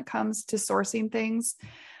emotional when it comes to sourcing things,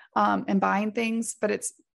 and buying things, but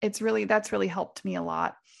that's really helped me a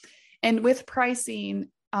lot. And with pricing,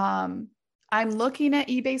 I'm looking at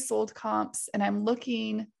eBay sold comps, and I'm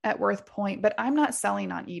looking at WorthPoint, but I'm not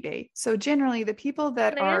selling on eBay. So generally the people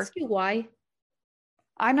that Can I ask you why?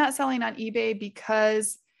 I'm not selling on eBay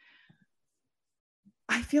because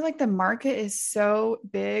I feel like the market is so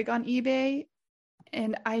big on eBay,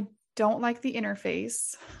 and I don't like the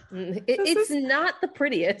interface. It's not the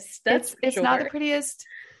prettiest. It's not the prettiest.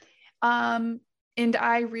 And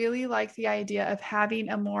I really like the idea of having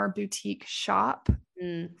a more boutique shop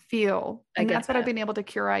feel. And that's what I've been able to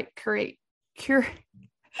curate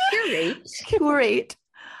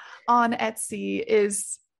on Etsy,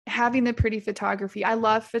 is having the pretty photography. I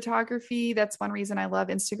love photography. That's one reason I love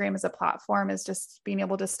Instagram as a platform, is just being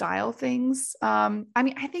able to style things. I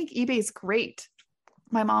mean, I think eBay is great.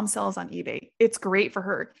 My mom sells on eBay. It's great for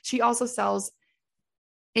her. She also sells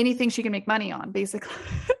anything she can make money on, basically.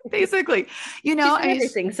 You know,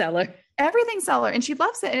 she's an everything seller. And she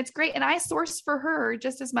loves it. And it's great. And I source for her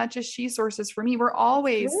just as much as she sources for me. We're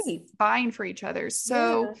always buying for each other.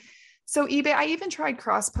 So eBay, I even tried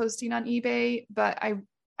cross posting on eBay, but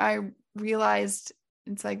I realized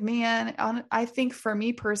it's like, man, I think for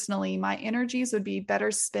me personally, my energies would be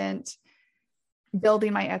better spent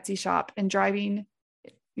building my Etsy shop and driving,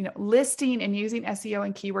 you know, listing and using SEO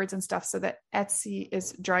and keywords and stuff so that Etsy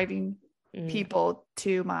is driving people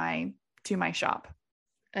to my shop.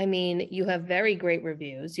 I mean, you have very great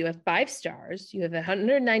reviews. You have 5 stars. You have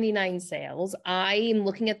 199 sales. I am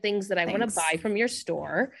looking at things that I want to buy from your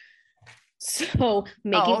store. So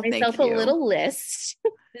making myself a little list.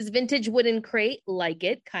 This vintage wooden crate, like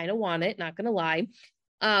it, kind of want it, not going to lie.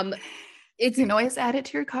 You can always add it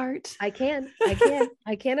to your cart. I can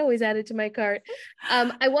always add it to my cart.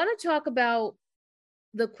 I want to talk about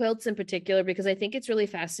the quilts in particular, because I think it's really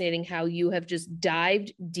fascinating how you have just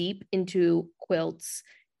dived deep into quilts,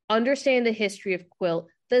 understand the history of quilt,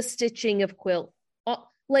 the stitching of quilt,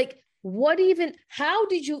 how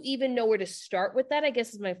did you even know where to start with that? I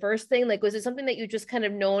guess is my first thing. Like, was it something that you just kind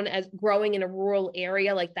of known as growing in a rural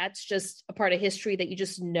area? Like, that's just a part of history that you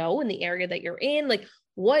just know in the area that you're in? Like,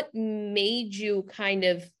 what made you kind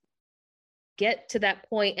of get to that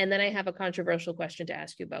point? And then I have a controversial question to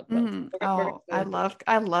ask you about quilts.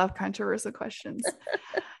 I love controversial questions.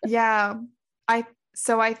 Yeah. I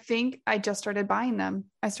think I just started buying them.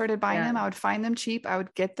 Them. I would find them cheap. I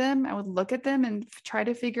would get them. I would look at them and try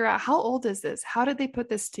to figure out, how old is this? How did they put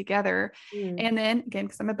this together? And then again,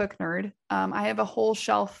 because I'm a book nerd, I have a whole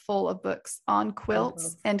shelf full of books on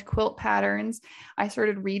quilts and quilt patterns. I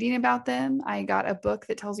started reading about them. I got a book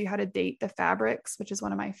that tells you how to date the fabrics, which is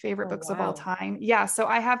one of my favorite books of all time. Yeah. So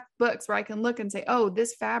I have books where I can look and say, oh,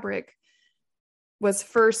 this fabric was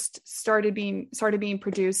first started being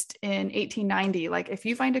produced in 1890. Like, if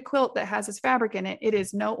you find a quilt that has this fabric in it, it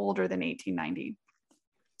is no older than 1890.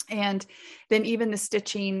 And then even the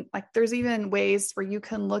stitching, like, there's even ways where you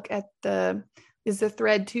can look at is the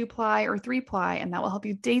thread 2-ply or 3-ply, and that will help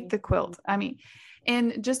you date the quilt. I mean,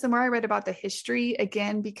 and just the more I read about the history,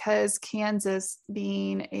 again, because Kansas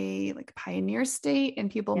being a pioneer state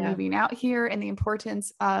and people moving out here, and the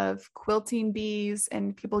importance of quilting bees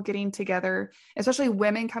and people getting together, especially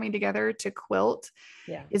women coming together to quilt,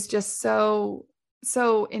 is just so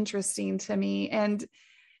interesting to me. And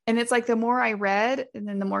it's like, the more I read, and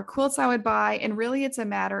then the more quilts I would buy. And really, it's a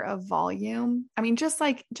matter of volume. I mean, just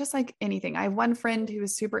like anything. I have one friend who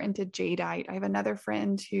is super into jadeite. I have another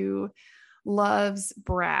friend who loves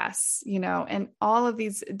brass, you know, and all of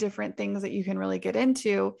these different things that you can really get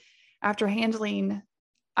into. After handling,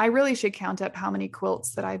 I really should count up how many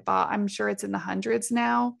quilts that I bought. I'm sure it's in the hundreds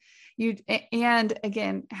now. And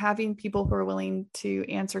again, having people who are willing to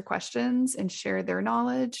answer questions and share their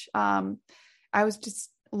knowledge. I was just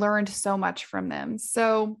learned so much from them.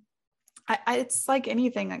 So it's like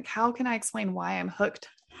anything, like, how can I explain why I'm hooked?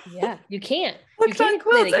 Yeah, you can't. Hooked on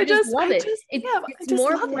quilts. I just love it. It's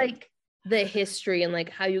more of like the history and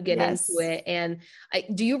like how you get into it. And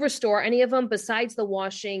do you restore any of them besides the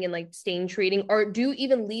washing and like stain treating, or do you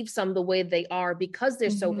even leave some the way they are because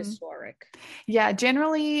they're so historic? Yeah,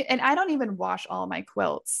 generally. And I don't even wash all of my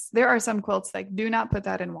quilts. There are some quilts like, do not put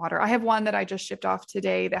that in water. I have one that I just shipped off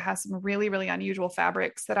today that has some really, really unusual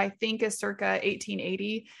fabrics that I think is circa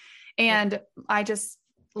 1880. And I just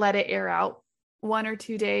let it air out 1 or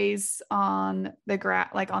 2 days on the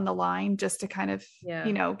on the line, just to kind of,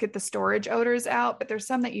 you know, get the storage odors out. But there's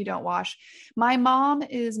some that you don't wash. My mom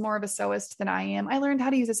is more of a sewist than I am. I learned how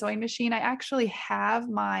to use a sewing machine. I actually have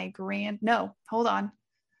my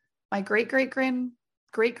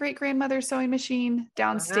great-great-grandmother's sewing machine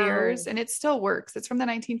downstairs. And it still works. It's from the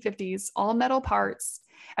 1950s, all metal parts.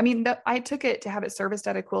 I mean, I took it to have it serviced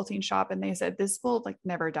at a quilting shop, and they said, this will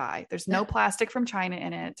never die. There's no plastic from China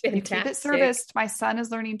in it. Fantastic. You keep it serviced. My son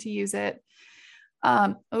is learning to use it.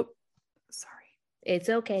 Sorry. It's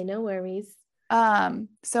okay. No worries.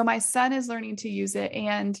 So my son is learning to use it.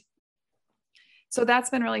 And so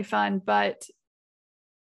that's been really fun, but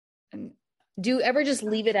do you ever just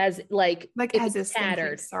leave it as like if as it's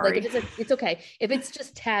tattered? Sorry. Like, it's okay. If it's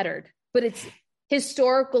just tattered, but it's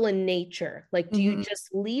historical in nature? Like, do you Mhm.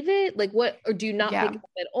 just leave it? Like what, or do you not Yeah. pick it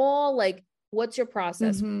up at all? Like, what's your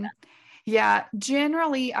process with Mhm. that? Yeah,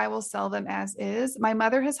 generally I will sell them as is. My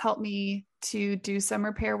mother has helped me to do some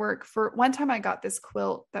repair work. For one time, I got this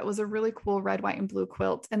quilt that was a really cool red, white, and blue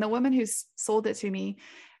quilt. And the woman who sold it to me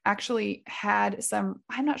actually had some,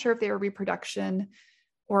 I'm not sure if they were reproduction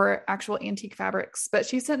or actual antique fabrics, but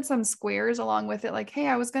she sent some squares along with it. Like, hey,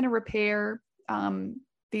 I was going to repair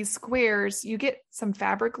these squares. You get some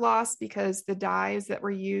fabric loss because the dyes that were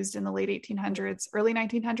used in the late 1800s, early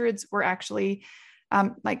 1900s were actually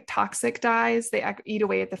like toxic dyes. They eat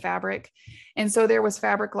away at the fabric. And so there was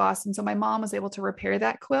fabric loss. And so my mom was able to repair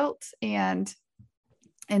that quilt. And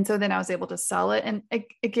so then I was able to sell it. And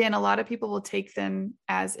again, a lot of people will take them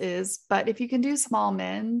as is, but if you can do small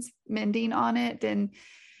mending on it, then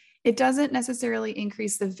it doesn't necessarily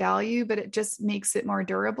increase the value, but it just makes it more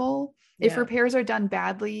durable. If Yeah. repairs are done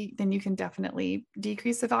badly, then you can definitely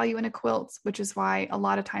decrease the value in a quilt, which is why a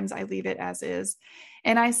lot of times I leave it as is.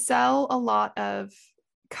 And I sell a lot of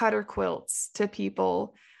cutter quilts to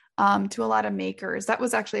people, to a lot of makers. That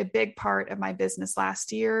was actually a big part of my business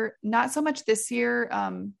last year. Not so much this year,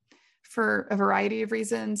 for a variety of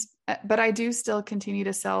reasons, but I do still continue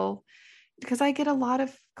to sell because I get a lot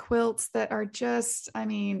of quilts that are just, I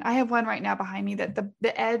mean, I have one right now behind me that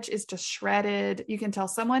the edge is just shredded. You can tell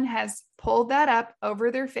someone has pulled that up over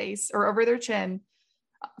their face or over their chin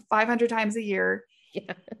 500 times a year.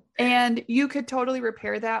 Yeah. And you could totally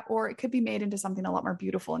repair that, or it could be made into something a lot more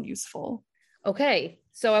beautiful and useful. Okay,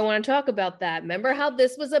 so I want to talk about that. Remember how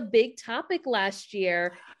this was a big topic last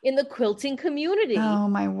year in the quilting community? Oh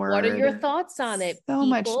my word. What are your thoughts on it? So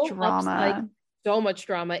much drama. Like so much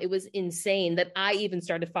drama. It was insane that I even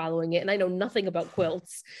started following it, and I know nothing about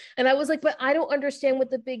quilts. And I was like, but I don't understand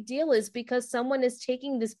what the big deal is, because someone is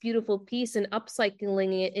taking this beautiful piece and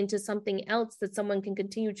upcycling it into something else that someone can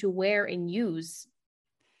continue to wear and use.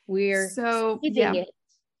 We're saving it.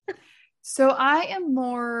 So I am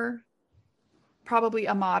more probably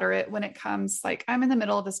a moderate when it comes, like I'm in the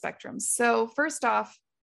middle of the spectrum. So first off,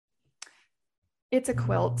 it's a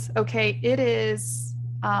quilt. Okay. It is,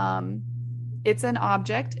 it's an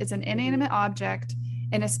object. It's an inanimate object.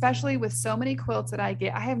 And especially with so many quilts that I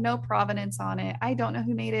get, I have no provenance on it. I don't know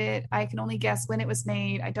who made it. I can only guess when it was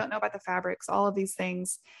made. I don't know about the fabrics, all of these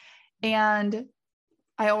things. And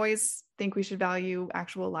I always think we should value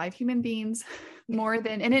actual live human beings more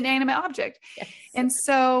than an inanimate object. Yes. And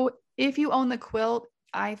so if you own the quilt,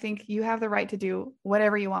 I think you have the right to do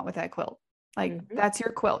whatever you want with that quilt. Like that's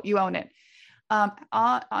your quilt, you own it.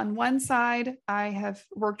 On one side, I have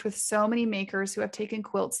worked with so many makers who have taken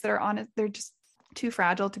quilts that are on it. They're just too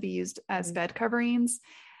fragile to be used as bed coverings.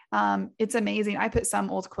 It's amazing. I put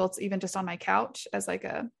some old quilts even just on my couch as like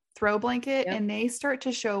a throw blanket, and they start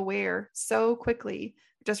to show wear so quickly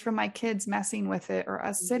just from my kids messing with it or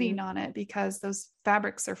us sitting on it, because those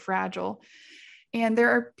fabrics are fragile. And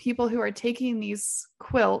there are people who are taking these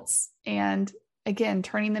quilts and again,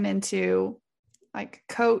 turning them into like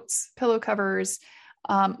coats, pillow covers.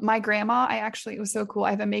 My grandma, it was so cool.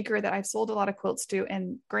 I have a maker that I've sold a lot of quilts to,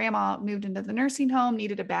 and grandma moved into the nursing home,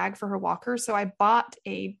 needed a bag for her walker. So I bought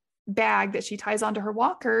a bag that she ties onto her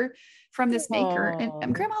walker from this maker,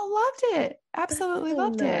 and grandma loved it. Absolutely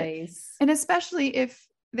loved it. And especially if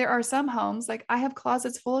there are some homes, like I have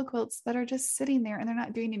closets full of quilts that are just sitting there and they're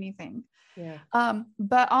not doing anything. Yeah.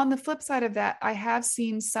 But on the flip side of that, I have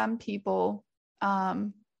seen some people,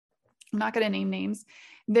 I'm not going to name names.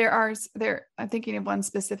 I'm thinking of one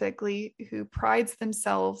specifically who prides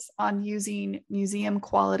themselves on using museum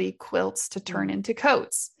quality quilts to turn into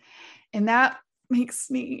coats. And that makes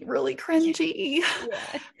me really cringy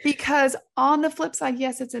because on the flip side,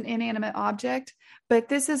 yes, it's an inanimate object, but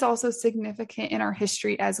this is also significant in our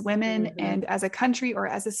history as women and as a country or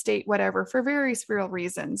as a state, whatever, for various real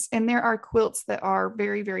reasons. And there are quilts that are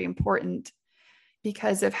very, very important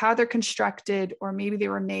because of how they're constructed, or maybe they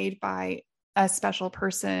were made by a special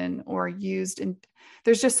person or used. And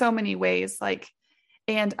there's just so many ways,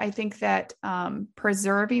 and I think that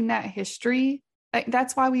preserving that history,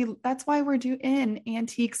 that's why we're doing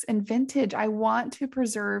antiques and vintage. I want to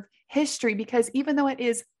preserve history, because even though it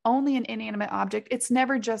is only an inanimate object, it's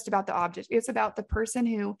never just about the object. It's about the person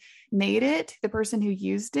who made it, the person who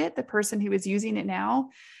used it, the person who is using it now.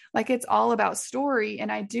 Like it's all about story.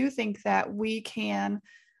 And I do think that we can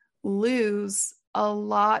lose a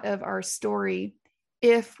lot of our story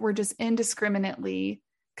if we're just indiscriminately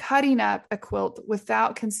cutting up a quilt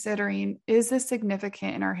without considering, is this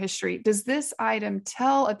significant in our history? Does this item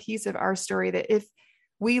tell a piece of our story that if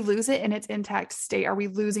we lose it in its intact state, are we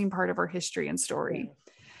losing part of our history and story?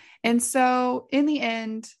 Yeah. And so in the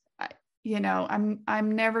end,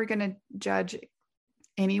 I'm never going to judge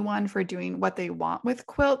anyone for doing what they want with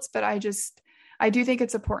quilts, but I do think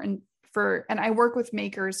it's important and I work with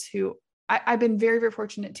makers who I've been very, very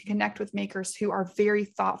fortunate to connect with makers who are very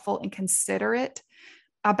thoughtful and considerate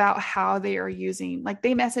about how they are using, like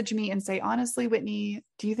they message me and say, honestly, Whitney,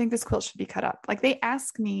 do you think this quilt should be cut up? Like they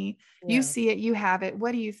ask me, you see it, you have it.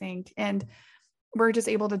 What do you think? And we're just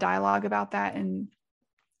able to dialogue about that in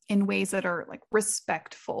ways that are like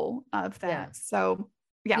respectful of that. Yeah. So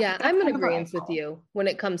yeah, I'm in agreement with you when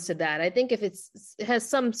it comes to that. I think if it has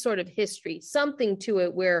some sort of history, something to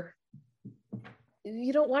it where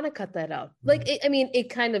you don't want to cut that out. Like,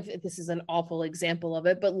 this is an awful example of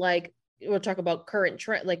it, but like, we'll talk about current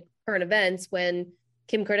events when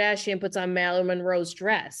Kim Kardashian puts on Marilyn Monroe's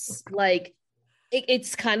dress. Like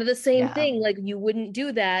it's kind of the same thing. Like you wouldn't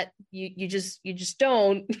do that. You just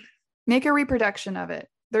don't make a reproduction of it.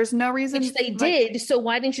 There's no reason. Which they did. So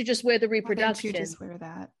why didn't you just wear the reproduction? Why didn't you just wear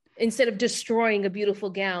that? Instead of destroying a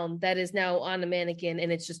beautiful gown that is now on a mannequin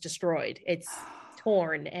and it's just destroyed. It's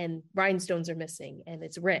torn and rhinestones are missing and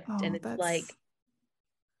it's ripped and it's like,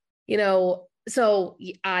 so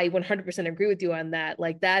I 100% agree with you on that.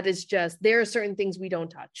 Like that is just, there are certain things we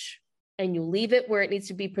don't touch and you leave it where it needs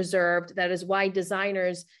to be preserved. That is why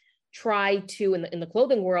designers try to, in the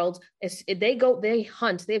clothing world, they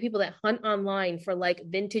hunt. They have people that hunt online for like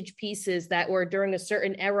vintage pieces that were during a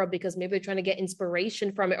certain era because maybe they're trying to get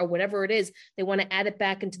inspiration from it or whatever it is. They want to add it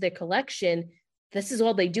back into their collection. This is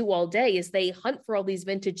all they do all day is they hunt for all these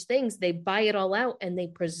vintage things. They buy it all out and they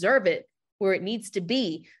preserve it where it needs to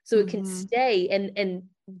be so it can stay and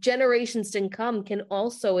generations to come can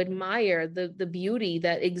also admire the beauty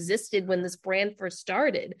that existed when this brand first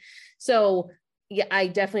started. So yeah, I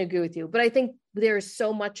definitely agree with you, but I think there's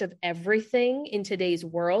so much of everything in today's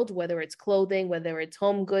world, whether it's clothing, whether it's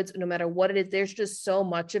home goods, no matter what it is, there's just so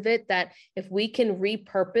much of it that if we can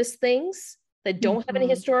repurpose things that don't have any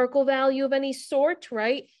historical value of any sort,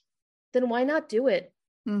 right? Then why not do it?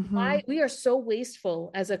 Why we are so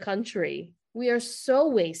wasteful as a country. We are so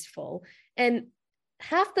wasteful. And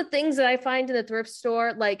half the things that I find in the thrift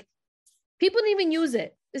store, like people didn't even use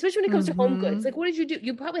it, especially when it comes to home goods. Like, what did you do?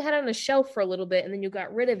 You probably had it on a shelf for a little bit and then you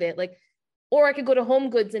got rid of it. Like, or I could go to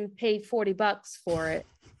Home Goods and pay $40 for it.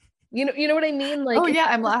 You know what I mean? Like, oh yeah,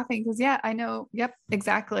 I'm laughing because I know. Yep,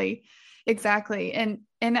 exactly. And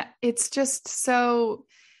it's just so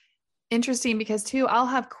interesting because too, I'll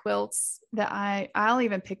have quilts that I'll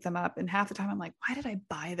even pick them up and half the time I'm like, why did I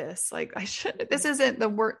buy this? Like this isn't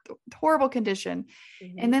the horrible condition.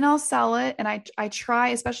 And then I'll sell it. And I try,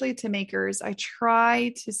 especially to makers, I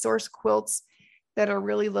try to source quilts that are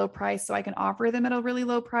really low price so I can offer them at a really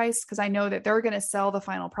low price because I know that they're going to sell the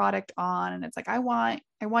final product on. And it's like, I want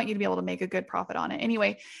you to be able to make a good profit on it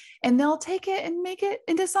anyway. And they'll take it and make it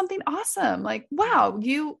into something awesome. Like, wow,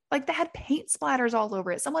 they had paint splatters all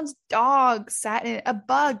over it. Someone's dog sat in it, a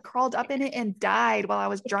bug crawled up in it and died while I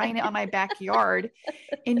was drying it on my backyard.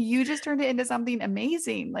 And you just turned it into something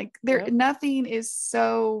amazing. Like nothing is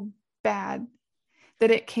so bad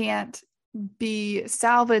that it can't be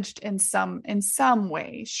salvaged in some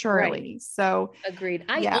way, surely. Right. So agreed.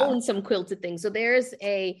 I own some quilted things. So there's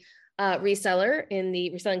a reseller in the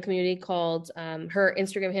reselling community called her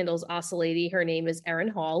Instagram handle is Oscillady. Her name is Erin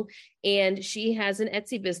Hall, and she has an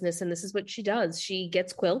Etsy business. And this is what she does. She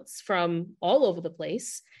gets quilts from all over the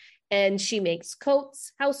place, and she makes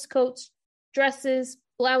coats, house coats, dresses,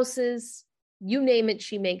 blouses, you name it.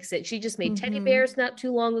 She makes it. She just made teddy bears not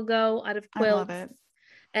too long ago out of quilts. I love it.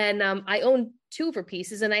 And I own 2 of her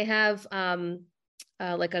pieces, and I have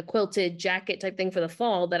like a quilted jacket type thing for the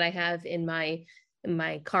fall that I have in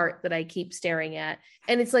my cart that I keep staring at.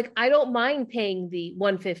 And it's like, I don't mind paying the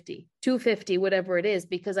 $150, $250, whatever it is,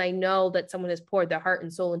 because I know that someone has poured their heart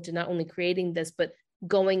and soul into not only creating this, but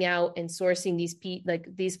going out and sourcing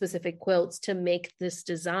these specific quilts to make this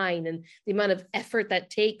design and the amount of effort that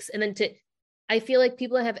takes. And then I feel like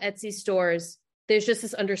people that have Etsy stores, there's just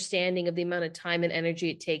this understanding of the amount of time and energy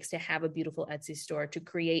it takes to have a beautiful Etsy store, to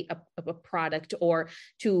create a product or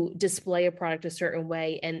to display a product a certain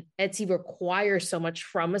way. And Etsy requires so much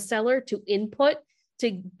from a seller to input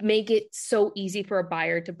to make it so easy for a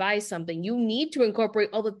buyer to buy something. You need to incorporate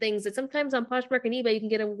all the things that sometimes on Poshmark and eBay you can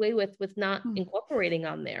get away with not incorporating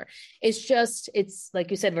on there. It's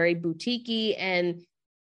like you said, very boutique-y, and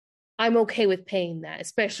I'm okay with paying that,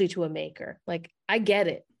 especially to a maker. Like, I get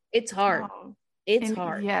it. It's hard. Oh. It's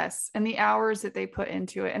hard. Yes. And the hours that they put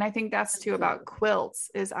into it. And I think that's too about quilts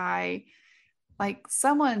is like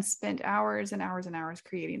someone spent hours and hours and hours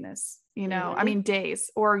creating this, you know, I Mhm. mean, days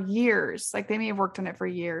or years, like they may have worked on it for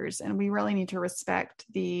years. And we really need to respect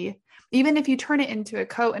even if you turn it into a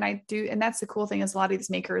coat, and I do, and that's the cool thing is a lot of these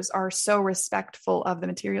makers are so respectful of the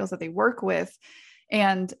materials that they work with,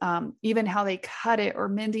 and even how they cut it or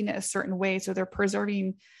mending it a certain way. So they're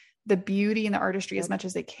preserving the beauty and the artistry as much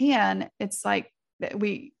as they can. It's like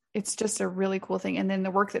it's just a really cool thing. And then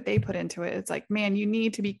the work that they put into it, it's like, man, you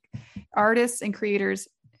need to be, artists and creators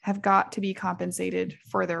have got to be compensated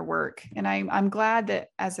for their work. And I'm glad that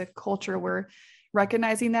as a culture, we're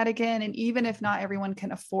recognizing that again. And even if not everyone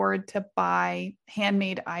can afford to buy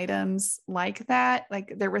handmade items like that,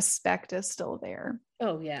 like the respect is still there.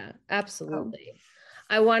 Oh yeah, absolutely.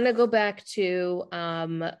 I want to go back to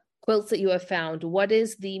quilts that you have found. What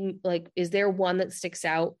is is there one that sticks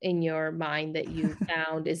out in your mind that you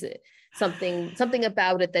found? Is it something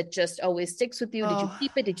about it that just always sticks with you? Did you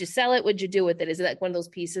keep it? Did you sell it? What'd you do with it? Is it like one of those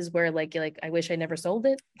pieces where like you're like, I wish I never sold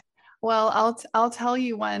it? Well, I'll tell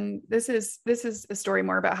you one. This is a story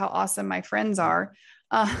more about how awesome my friends are.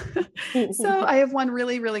 So I have one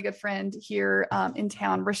really, really good friend here in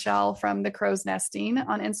town, Rochelle from the Crow's Nesting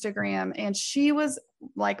on Instagram. And she was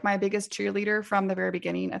like my biggest cheerleader from the very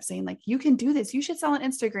beginning of saying like, you can do this. You should sell on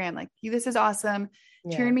Instagram. Like this is awesome.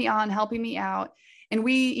 Yeah. Cheering me on, helping me out. And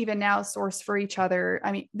we even now source for each other.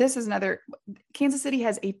 I mean, this is Kansas City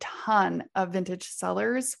has a ton of vintage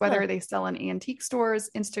sellers, whether they sell in antique stores,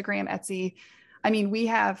 Instagram, Etsy. I mean, we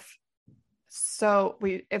have,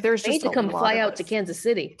 if there's just to come fly out to Kansas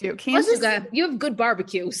City. Dude, you have good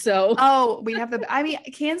barbecue. So, we have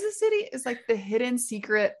Kansas City is like the hidden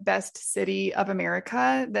secret best city of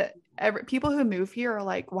America that people who move here are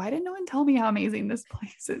like, why didn't no one tell me how amazing this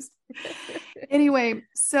place is? Anyway,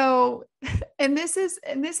 so, and this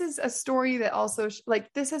is a story that also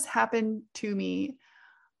this has happened to me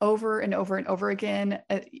over and over and over again.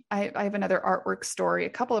 I have another artwork story, a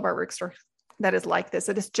couple of artwork stories that is like this.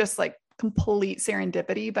 It is just like complete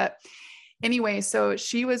serendipity. But anyway, so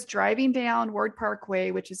she was driving down Ward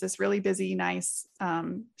Parkway, which is this really busy, nice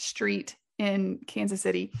street in Kansas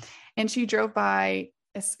City. And she drove by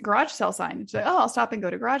a garage sale sign. She's like, oh, I'll stop and go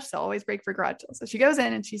to garage sale. Always break for garage sale. So she goes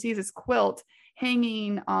in and she sees this quilt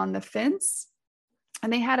hanging on the fence.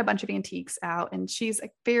 And they had a bunch of antiques out, and she's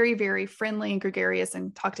like very, very friendly and gregarious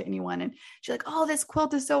and talk to anyone. And she's like, oh, this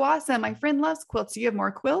quilt is so awesome. My friend loves quilts. Do you have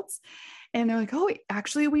more quilts? And they're like, oh,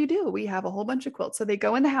 actually we do. We have a whole bunch of quilts. So they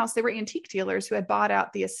go in the house. They were antique dealers who had bought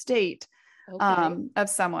out the estate of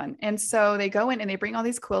someone. And so they go in and they bring all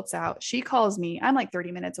these quilts out. She calls me. I'm like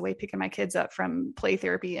 30 minutes away picking my kids up from play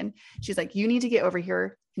therapy. And she's like, you need to get over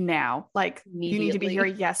here now. Like you need to be here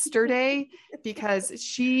yesterday because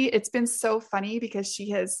it's been so funny because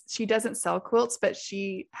she doesn't sell quilts, but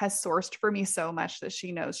she has sourced for me so much that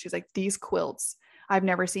she knows. She's like, these quilts, I've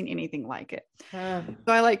never seen anything like it. So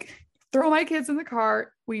I like throw my kids in the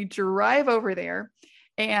car. We drive over there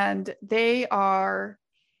and they are,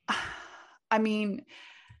 I mean,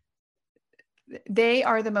 they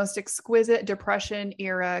are the most exquisite Depression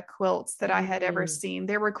era quilts that I had ever seen.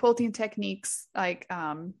 There were quilting techniques like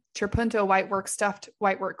trapunto stuffed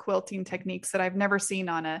whitework quilting techniques that I've never seen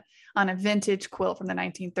on a vintage quilt from the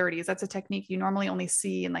 1930s. That's a technique you normally only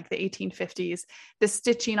see in like the 1850s. The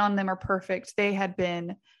stitching on them are perfect. They had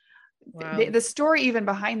been, the story even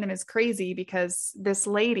behind them is crazy because this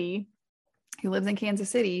lady who lives in Kansas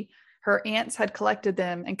City, her aunts had collected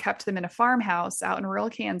them and kept them in a farmhouse out in rural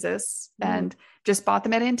Kansas and just bought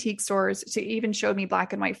them at antique stores. She even showed me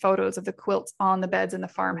black and white photos of the quilts on the beds in the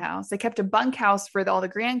farmhouse. They kept a bunkhouse for all the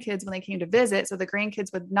grandkids when they came to visit. So the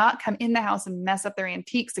grandkids would not come in the house and mess up their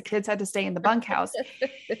antiques. The kids had to stay in the bunkhouse.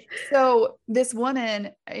 So this woman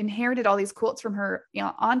inherited all these quilts from her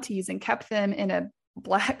aunties and kept them in a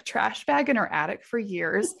black trash bag in her attic for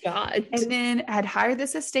years. God. And then had hired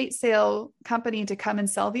this estate sale company to come and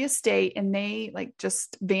sell the estate. And they like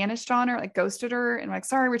just vanished on her, like ghosted her and like,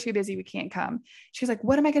 sorry, we're too busy. We can't come. She's like,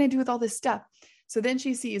 what am I going to do with all this stuff? So then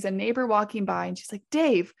she sees a neighbor walking by and she's like,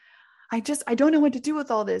 Dave, I don't know what to do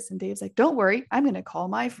with all this. And Dave's like, don't worry. I'm going to call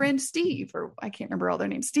my friend Steve, or I can't remember all their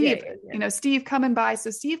names. Steve, Steve coming by. So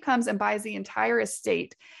Steve comes and buys the entire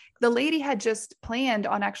estate. The lady had just planned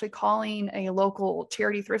on actually calling a local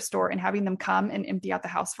charity thrift store and having them come and empty out the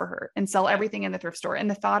house for her and sell everything in the thrift store. And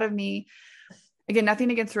the thought of me, again,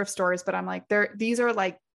 nothing against thrift stores, but I'm like, these are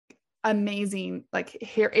like amazing, like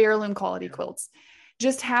heirloom quality quilts.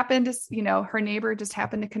 Just happened to, her neighbor just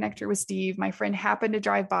happened to connect her with Steve. My friend happened to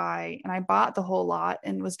drive by and I bought the whole lot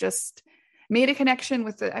and was just made a connection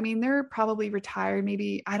with I mean, they're probably retired,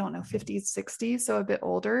 maybe, I don't know, 50s, 60s. So a bit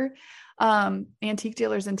older, antique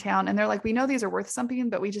dealers in town. And they're like, we know these are worth something,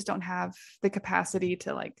 but we just don't have the capacity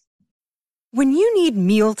to like. When you need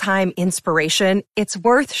mealtime inspiration, it's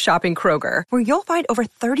worth shopping Kroger, where you'll find over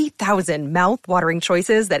 30,000 mouth-watering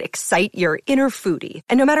choices that excite your inner foodie.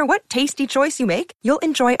 And no matter what tasty choice you make, you'll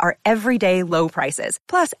enjoy our everyday low prices,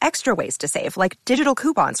 plus extra ways to save, like digital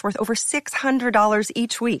coupons worth over $600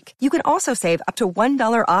 each week. You can also save up to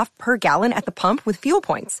 $1 off per gallon at the pump with fuel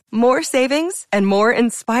points. More savings and more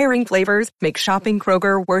inspiring flavors make shopping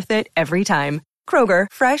Kroger worth it every time. Kroger,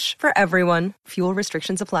 fresh for everyone. Fuel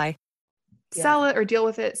restrictions apply. Sell it or deal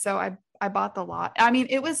with it. So I bought the lot. I mean,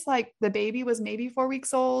 it was like the baby was maybe 4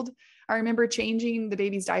 weeks old. I remember changing the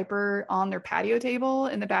baby's diaper on their patio table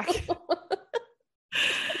in the back.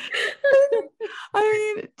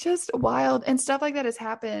 I mean, just wild, and stuff like that has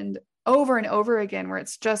happened over and over again, where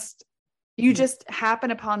it's just, you just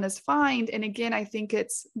happen upon this find. And again, I think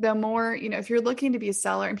it's the more, if you're looking to be a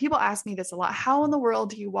seller, and people ask me this a lot, how in the world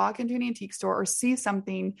do you walk into an antique store or see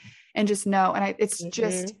something and just know? And it's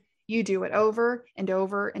just, you do it over and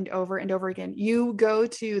over and over and over again. You go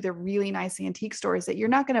to the really nice antique stores that you're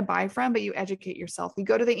not going to buy from, but you educate yourself. If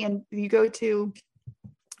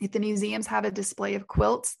the museums have a display of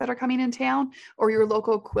quilts that are coming in town, or your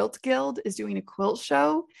local quilt guild is doing a quilt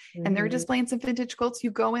show and they're displaying some vintage quilts, you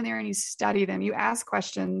go in there and you study them. You ask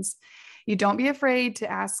questions. You don't be afraid to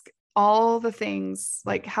ask all the things,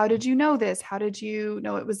 like, how did you know this? How did you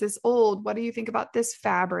know it was this old? What do you think about this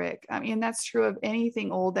fabric? I mean, that's true of anything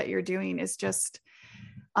old that you're doing, is just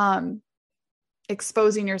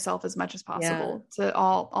exposing yourself as much as possible to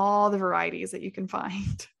all the varieties that you can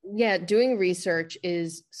find. Yeah. Doing research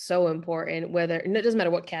is so important, and it doesn't matter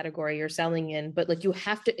what category you're selling in, but like, you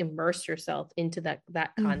have to immerse yourself into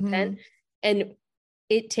that content. And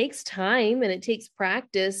it takes time and it takes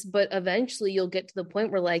practice, but eventually you'll get to the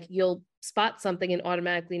point where like you'll spot something and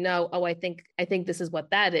automatically know, oh, I think this is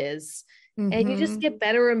what that is. And you just get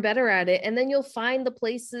better and better at it. And then you'll find the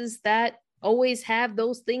places that always have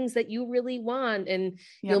those things that you really want, and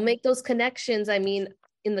you'll make those connections. I mean,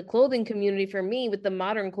 in the clothing community, for me, with the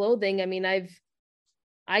modern clothing, I mean,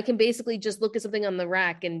 I can basically just look at something on the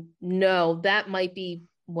rack and know that might be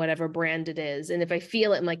whatever brand it is. And if I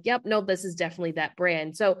feel it, I'm like, yep, no, this is definitely that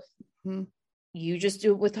brand. So you just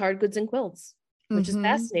do it with hard goods and quilts, which is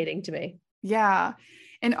fascinating to me. Yeah.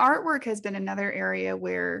 And artwork has been another area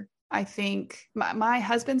where I think my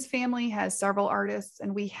husband's family has several artists,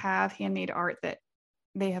 and we have handmade art that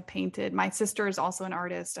they have painted. My sister is also an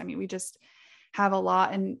artist. I mean, we just have a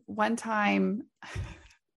lot. And one time,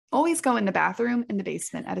 always go in the bathroom in the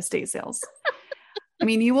basement at estate sales. I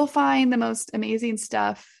mean, you will find the most amazing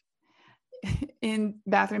stuff in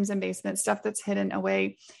bathrooms and basements, stuff that's hidden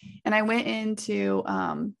away. And I went into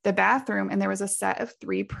the bathroom, and there was a set of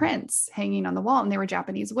 3 prints hanging on the wall, and they were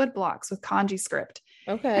Japanese wood blocks with kanji script.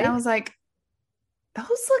 Okay. And I was like,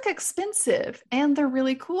 those look expensive and they're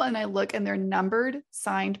really cool. And I look, and they're numbered,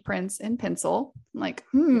 signed prints in pencil. I'm like,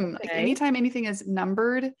 like anytime anything is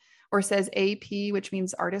numbered or says AP, which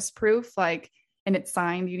means artist proof, like, and it's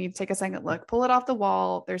signed, you need to take a second look, pull it off the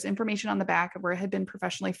wall. There's information on the back of where it had been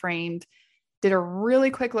professionally framed. Did a really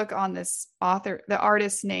quick look on this author, the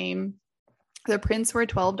artist's name. The prints were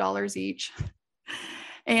 $12 each.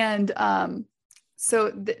 And so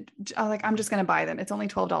I was like, I'm just going to buy them. It's only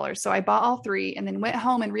 $12. So I bought all 3, and then went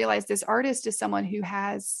home and realized this artist is someone who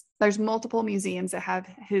there's multiple museums that have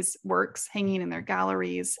his works hanging in their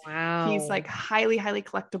galleries. Wow. He's like highly, highly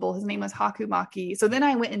collectible. His name was Hakumaki. So then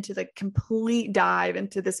I went into the complete dive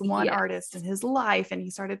into this one artist and his life. And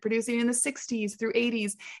he started producing in the 60s through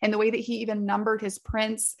 80s. And the way that he even numbered his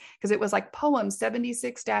prints, because it was like poem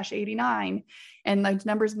 76-89. And those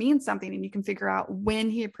numbers mean something, and you can figure out when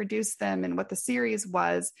he had produced them and what the series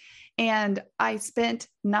was. And I spent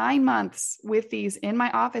 9 months with these in my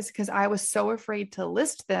office because I was so afraid to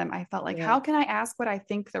list them. I felt like, how can I ask what I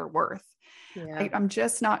think they're worth? I'm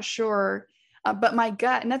just not sure. But my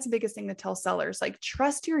gut, and that's the biggest thing to tell sellers, like,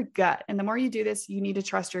 trust your gut. And the more you do this, you need to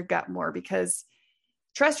trust your gut more, because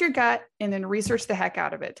trust your gut and then research the heck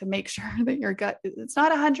out of it to make sure that your gut, it's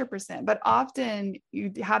not 100%, but often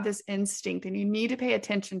you have this instinct and you need to pay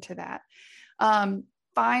attention to that.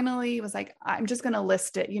 Finally was like, I'm just going to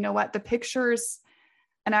list it. You know what? The pictures,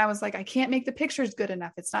 And I was like, I can't make the pictures good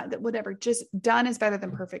enough. It's not that, whatever, just done is better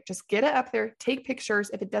than perfect. Just get it up there, take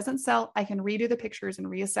pictures. If it doesn't sell, I can redo the pictures and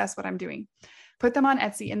reassess what I'm doing. Put them on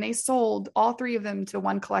Etsy, and they sold, all 3 of them to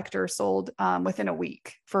one collector sold within a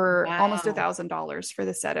week for almost $1,000 for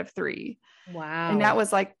the set of 3. Wow. And that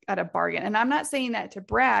was like at a bargain. And I'm not saying that to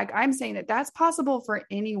brag. I'm saying that that's possible for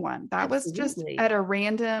anyone. That was just at a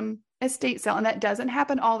random estate sale. And that doesn't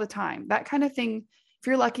happen all the time. That kind of thing, if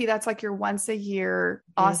you're lucky, that's like your once a year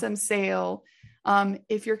awesome sale.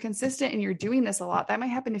 If you're consistent and you're doing this a lot, that might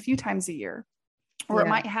happen a few times a year, or it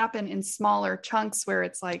might happen in smaller chunks where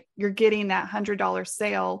it's like you're getting that $100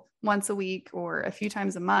 sale once a week or a few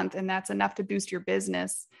times a month. And that's enough to boost your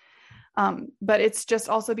business. But it's just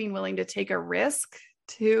also being willing to take a risk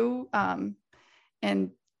too, and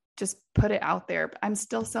just put it out there. But I'm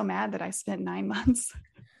still so mad that I spent 9 months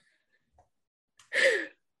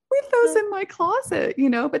with those in my closet,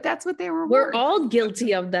 but that's what they were. We're all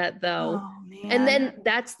guilty of that though. Oh, man. And then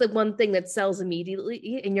that's the one thing that sells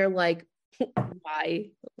immediately. And you're like,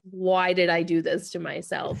 why did I do this to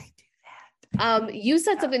myself? You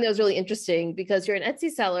said something that was really interesting because you're an Etsy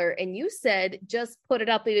seller and you said, just put it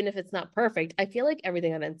up even if it's not perfect. I feel like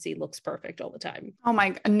everything on Etsy looks perfect all the time. Oh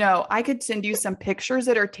my, no, I could send you some pictures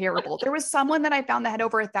that are terrible. There was someone that I found that had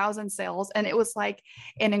over 1,000 sales, and it was like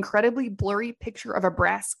an incredibly blurry picture of a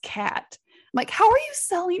brass cat. I'm like, how are you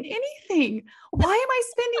selling anything? Why am I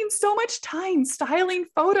spending so much time styling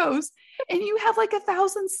photos and you have like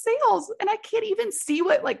 1,000 sales and I can't even see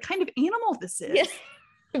what like kind of animal this is? Yeah.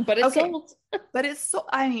 But it's sold. But it's so,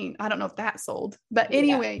 I mean, I don't know if that sold, but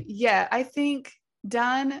anyway, I think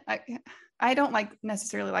done. I don't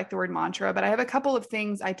necessarily like the word mantra, but I have a couple of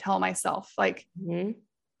things I tell myself, like,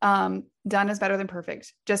 done is better than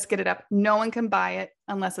perfect. Just get it up. No one can buy it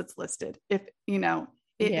unless it's listed. If,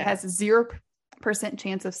 it has 0%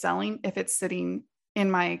 chance of selling if it's sitting in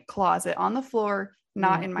my closet on the floor,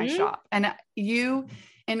 not in my shop. And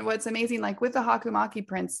what's amazing, like with the Hakumaki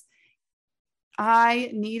prints, I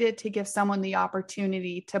needed to give someone the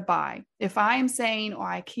opportunity to buy. If I'm saying,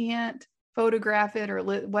 I can't photograph it or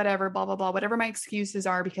whatever, blah, blah, blah, whatever my excuses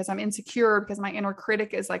are, because I'm insecure, because my inner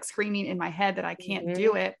critic is like screaming in my head that I can't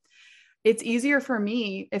do it. It's easier for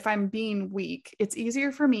me, if I'm being weak, it's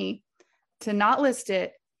easier for me to not list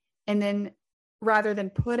it. And then rather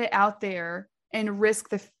than put it out there and risk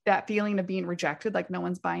that feeling of being rejected, like no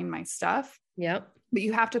one's buying my stuff. Yep. But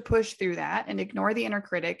you have to push through that and ignore the inner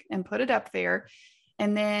critic and put it up there,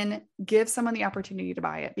 and then give someone the opportunity to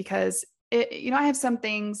buy it. Because I have some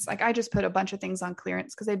things, like I just put a bunch of things on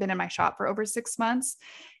clearance because they've been in my shop for over 6 months,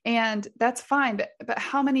 and that's fine. But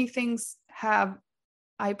how many things have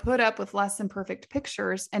I put up with less than perfect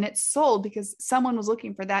pictures and it's sold because someone was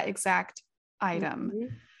looking for that exact item?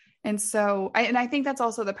 And so I think that's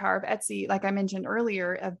also the power of Etsy. Like I mentioned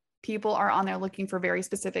earlier, of people are on there looking for very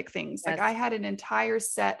specific things. Yes. Like I had an entire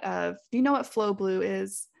set of, do you know what Flow Blue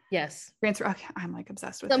is? Yes. Transfer. Okay, I'm like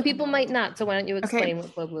obsessed with Some people might not. So why don't you explain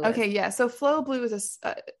what Flow Blue is? Okay. Yeah. So Flow Blue is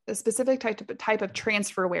a specific type of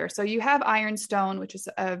transferware. So you have ironstone, which is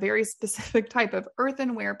a very specific type of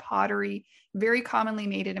earthenware pottery, very commonly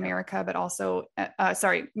made in America, but also,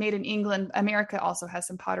 made in England. America also has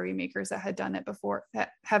some pottery makers that had done it before, that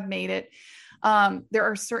have made it. There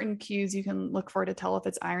are certain cues you can look for to tell if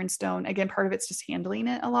it's ironstone. Again, part of it's just handling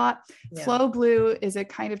it a lot. Yeah. Flow Blue is a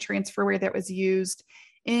kind of transferware that was used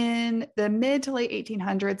in the mid to late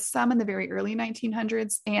 1800s, some in the very early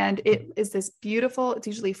 1900s. And it is this beautiful, it's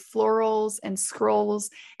usually florals and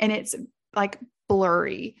scrolls, and it's like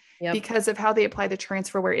blurry because of how they apply the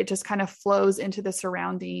transferware. It just kind of flows into the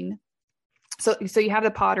surrounding. So you have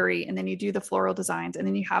the pottery, and then you do the floral designs, and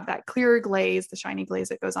then you have that clear glaze, the shiny glaze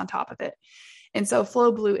that goes on top of it. And so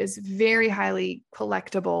Flow Blue is very highly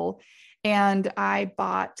collectible. And I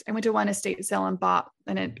went to one estate sale and bought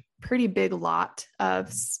a pretty big lot of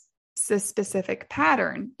this specific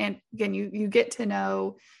pattern. And again, you get to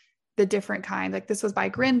know the different kind. Like this was by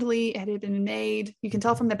Grindley. It had been made. You can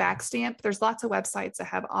tell from the back stamp. There's lots of websites that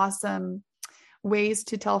have awesome ways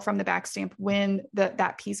to tell from the back stamp when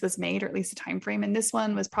that piece was made, or at least a time frame. And this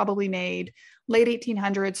one was probably made late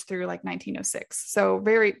 1800s through like 1906. So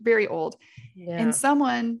very, very old. Yeah. And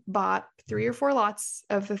someone bought 3 or 4 lots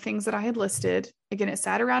of the things that I had listed. Again, it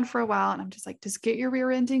sat around for a while, and I'm just like, just get your rear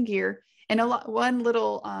end in gear. And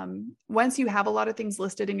once you have a lot of things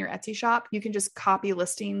listed in your Etsy shop, you can just copy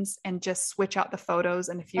listings and just switch out the photos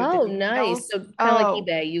and a few. Oh, nice. So kind of like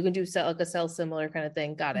eBay, you can do a sell similar kind of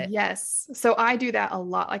thing. Got it. Yes. So I do that a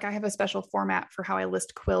lot. Like I have a special format for how I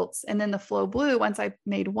list quilts. And then the Flow Blue, once I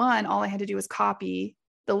made one, all I had to do was copy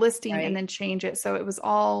the listing and then change it. So it was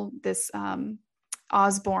all this,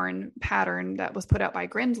 Osborne pattern that was put out by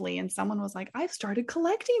Grindley. And someone was like, I've started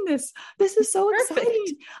collecting this. This is so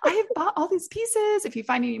exciting. I have bought all these pieces. If you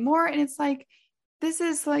find any more. And it's like, this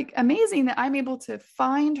is like amazing that I'm able to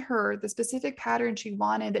find her the specific pattern she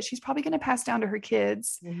wanted that she's probably going to pass down to her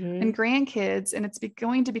kids and grandkids. And it's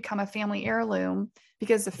going to become a family heirloom,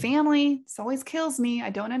 because the family, this always kills me.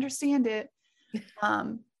 I don't understand it.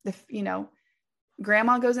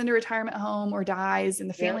 Grandma goes into retirement home or dies, and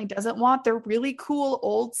the family doesn't want their really cool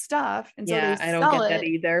old stuff. And so they I don't get that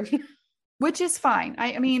either. Which is fine.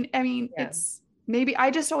 I mean, it's maybe,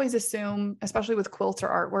 I just always assume, especially with quilts or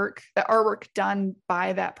artwork, that artwork done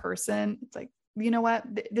by that person, it's like, you know what,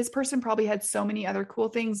 this person probably had so many other cool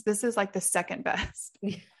things. This is like the second best.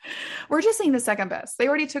 We're just saying the second best. They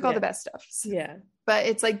already took all the best stuff. Yeah. But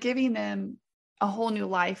it's like giving them a whole new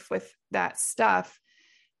life with that stuff.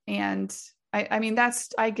 And I mean,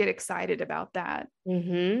 I get excited about that.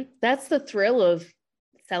 That's the thrill of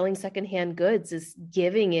selling secondhand goods, is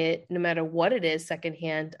giving it, no matter what it is,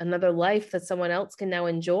 secondhand, another life that someone else can now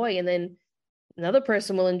enjoy. And then another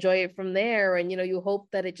person will enjoy it from there. And, you hope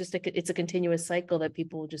that it's a continuous cycle, that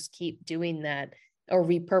people will just keep doing that or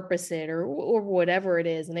repurpose it or whatever it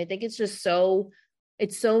is. And I think it's just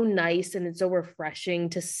it's so nice and it's so refreshing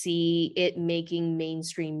to see it making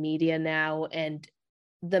mainstream media now, and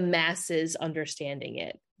the masses understanding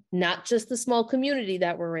it, not just the small community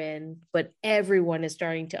that we're in, but everyone is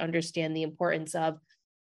starting to understand the importance of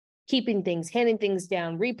keeping things, handing things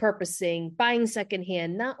down, repurposing, buying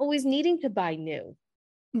secondhand, not always needing to buy new.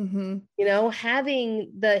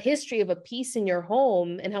 Having the history of a piece in your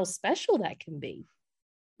home and how special that can be.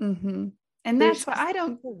 And that's why I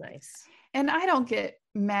don't get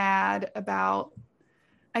mad about,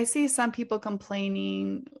 I see some people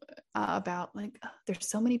complaining about like, oh, there's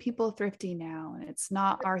so many people thrifting now and it's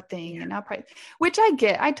not our thing, and not price, which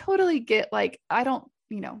I totally get. Like, I don't,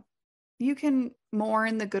 you can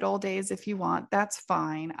mourn the good old days if you want, that's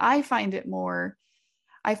fine. I find it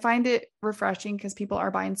refreshing because people are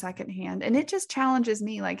buying secondhand, and it just challenges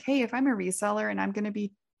me. Like, hey, if I'm a reseller and I'm going to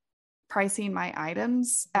be pricing my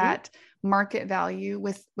items at market value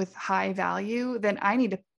with high value, then I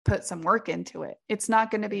need to put some work into it. It's not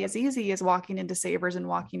going to be as easy as walking into Savers and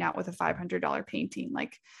walking out with a $500 painting.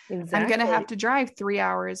 Like, exactly. I'm going to have to drive 3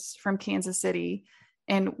 hours from Kansas City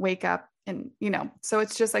and wake up and, so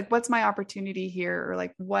it's just like, what's my opportunity here? Or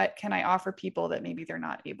like, what can I offer people that maybe they're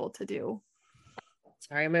not able to do?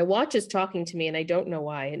 Sorry, my watch is talking to me and I don't know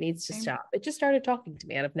why. It needs to stop. It just started talking to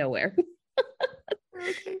me out of nowhere.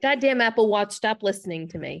 Goddamn Apple Watch, stop listening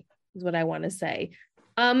to me, is what I want to say.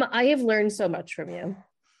 I have learned so much from you.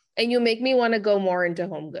 And you make me want to go more into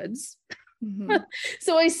home goods.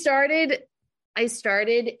 So I started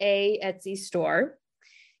a Etsy store,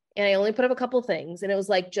 and I only put up a couple things, and it was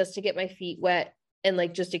like just to get my feet wet and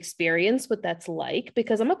like just experience what that's like,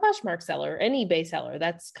 because I'm a Poshmark seller and eBay seller.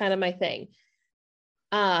 That's kind of my thing.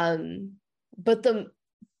 But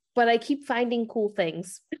I keep finding cool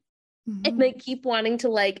things and I keep wanting to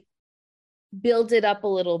like build it up a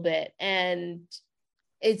little bit. And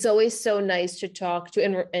it's always so nice to talk to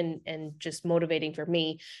and just motivating for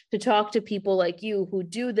me to talk to people like you who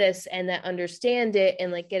do this and that understand it,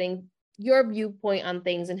 and like getting your viewpoint on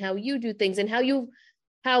things and how you do things, and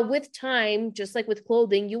how with time, just like with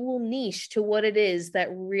clothing, you will niche to what it is that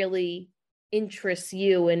really interests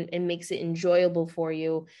you and makes it enjoyable for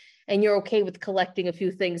you. And you're okay with collecting a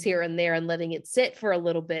few things here and there and letting it sit for a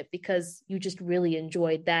little bit because you just really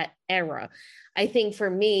enjoyed that era. I think for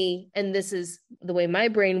me, and this is the way my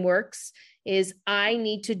brain works, is I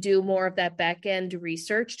need to do more of that back end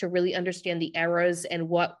research to really understand the eras and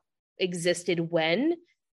what existed when,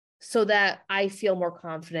 so that I feel more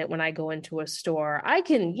confident when I go into a store. I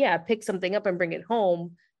can, pick something up and bring it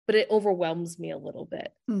home, but it overwhelms me a little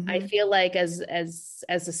bit. I feel like as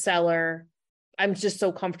a seller, I'm just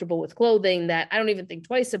so comfortable with clothing that I don't even think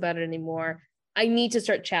twice about it anymore. I need to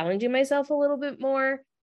start challenging myself a little bit more.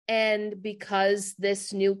 And because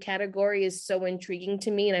this new category is so intriguing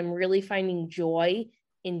to me and I'm really finding joy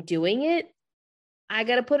in doing it, I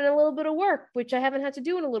got to put in a little bit of work, which I haven't had to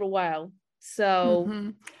do in a little while.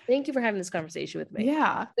 So thank you for having this conversation with me.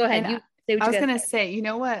 Yeah. Go ahead. I was going to say, you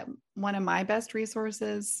know what? One of my best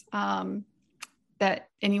resources that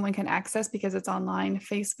anyone can access, because it's online,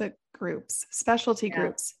 Facebook groups, specialty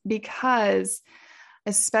groups, because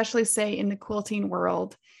especially say in the quilting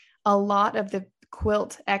world, a lot of the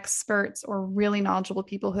quilt experts or really knowledgeable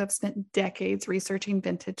people who have spent decades researching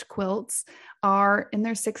vintage quilts are in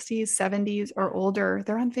their 60s, 70s, or older.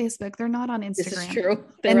 They're on Facebook. They're not on Instagram. This is true.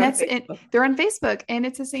 They're on Facebook. And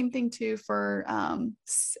it's the same thing too for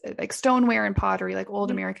like stoneware and pottery, like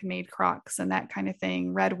old American made crocks and that kind of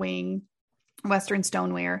thing, Red Wing, Western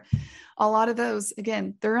stoneware. A lot of those,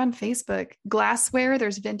 again, they're on Facebook. Glassware,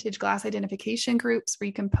 there's vintage glass identification groups where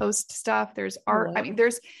you can post stuff. There's art. Wow. I mean,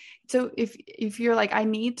 so if you're like, I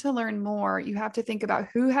need to learn more, you have to think about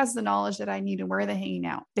who has the knowledge that I need and where are they hanging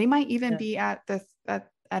out. They might even be at an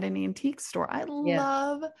antique store.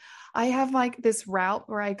 I have like this route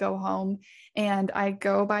where I go home and I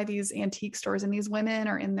go by these antique stores, and these women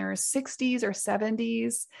are in their 60s or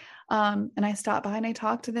 70s. And I stop by and I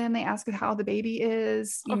talk to them. They ask how the baby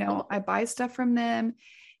is, I buy stuff from them,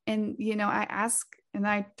 and, I ask and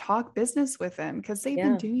I talk business with them because they've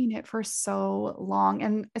been doing it for so long.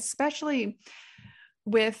 And especially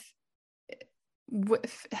with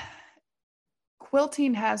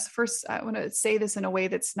quilting has first, I want to say this in a way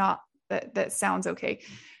that's not, that sounds okay.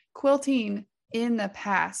 Quilting in the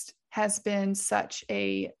past has been such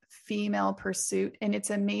a female pursuit, and it's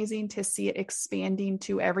amazing to see it expanding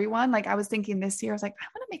to everyone. Like I was thinking this year, I was like, I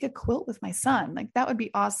want to make a quilt with my son. Like that would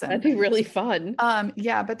be awesome. That'd be really fun.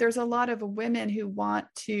 But there's a lot of women who want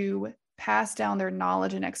to pass down their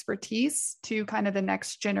knowledge and expertise to kind of the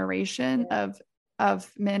next generation of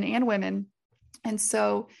men and women. And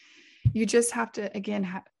so you just have to, again,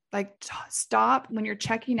 stop when you're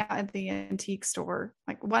checking out at the antique store.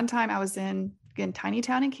 Like one time I was in, again, tiny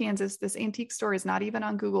town in Kansas. This antique store is not even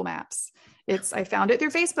on Google Maps. I found it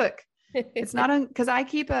through Facebook. It's not on, because I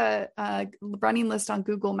keep a running list on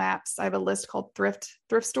Google Maps. I have a list called thrift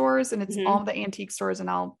stores, and it's all the antique stores. And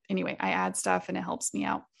I add stuff and it helps me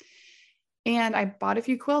out. And I bought a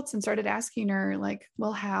few quilts and started asking her like,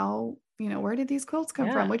 well, how, where did these quilts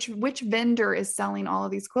come from? Which vendor is selling all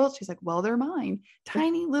of these quilts? She's like, well, they're mine.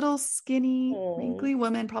 Tiny little skinny, wrinkly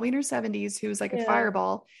woman, probably in her 70s, who's like a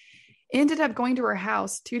fireball. Ended up going to her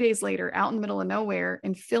house 2 days later, out in the middle of nowhere,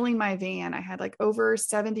 and filling my van. I had like over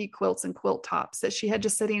 70 quilts and quilt tops that she had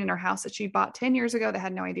just sitting in her house that she bought 10 years ago that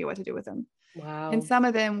had no idea what to do with them. Wow. And some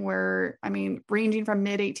of them were, ranging from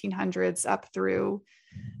mid 1800s up through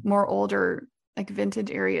more older, like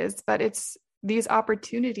vintage areas. But it's these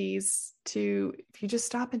opportunities to, if you just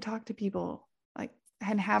stop and talk to people, like,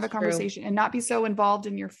 and have a conversation and not be so involved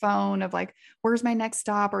in your phone of like, where's my next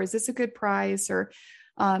stop? Or is this a good price? Or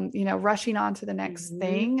rushing on to the next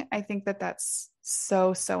thing. I think that that's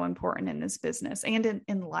so, so important in this business and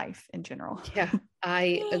in life in general. Yeah,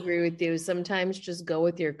 I agree with you. Sometimes just go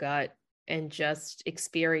with your gut and just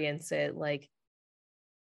experience it. Like,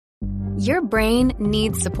 your brain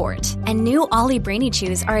needs support, and new Ollie Brainy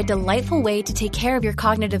Chews are a delightful way to take care of your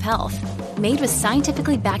cognitive health. Made with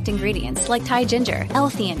scientifically backed ingredients like Thai ginger,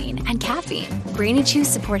 L-theanine, and caffeine, Brainy Chews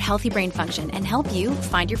support healthy brain function and help you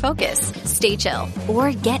find your focus, stay chill,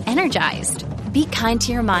 or get energized. Be kind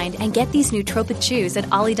to your mind and get these nootropic chews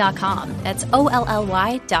at ollie.com. That's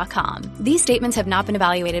OLLY.com. These statements have not been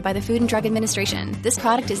evaluated by the Food and Drug Administration. This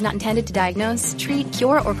product is not intended to diagnose, treat,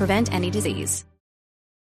 cure, or prevent any disease.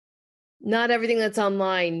 Not everything that's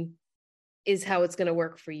online is how it's going to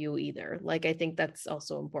work for you either. Like, I think that's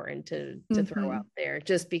also important to throw out there.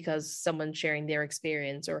 Just because someone's sharing their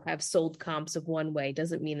experience or have sold comps of one way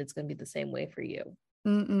doesn't mean it's going to be the same way for you.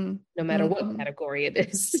 No matter what category it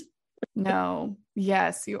is. No.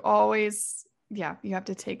 Yes. You always, you have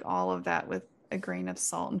to take all of that with a grain of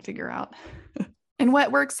salt and figure out and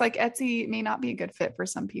what works. Like Etsy may not be a good fit for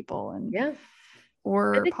some people, and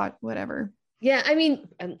or whatever. Yeah.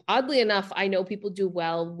 And oddly enough, I know people do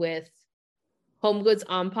well with home goods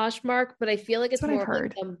on Poshmark, but I feel like it's more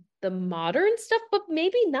like the modern stuff, but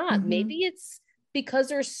maybe not. Maybe it's because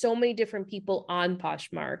there's so many different people on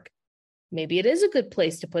Poshmark. Maybe it is a good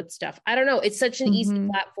place to put stuff. I don't know. It's such an easy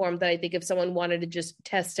platform that I think if someone wanted to just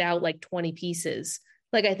test out like 20 pieces,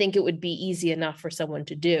 like I think it would be easy enough for someone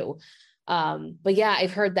to do. But yeah,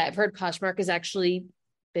 I've heard that. I've heard Poshmark has actually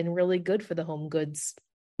been really good for the home goods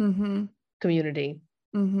community.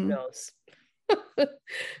 Who knows?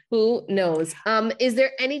 Who knows? Is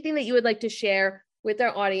there anything that you would like to share with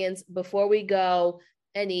our audience before we go?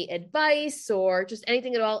 Any advice or just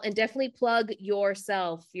anything at all? And definitely plug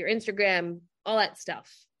yourself, your Instagram, all that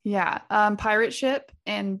stuff. Yeah. Pirate Ship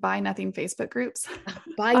and Buy Nothing Facebook groups.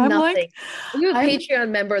 Buy Nothing. You're a Patreon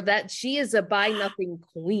member that she is a Buy Nothing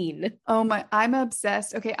queen. Oh my, I'm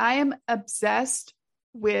obsessed. Okay. I am obsessed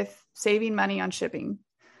with saving money on shipping.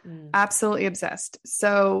 Absolutely obsessed.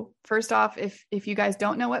 So first off, if you guys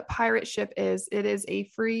don't know what Pirate Ship is, it is a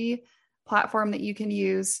free platform that you can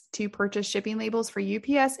use to purchase shipping labels for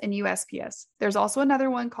UPS and USPS. There's also another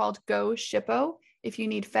one called Go Shippo. If you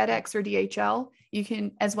need FedEx or DHL, you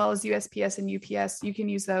can, as well as USPS and UPS, you can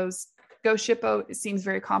use those. Go Shippo, it seems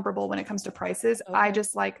very comparable when it comes to prices. Okay. I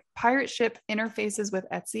just like Pirate Ship interfaces with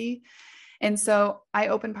Etsy. And so I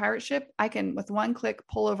open Pirate Ship. I can, with one click,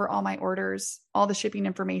 pull over all my orders, all the shipping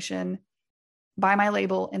information, buy my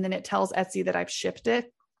label, and then it tells Etsy that I've shipped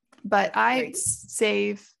it. But I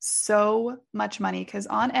save so much money because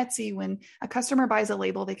on Etsy, when a customer buys a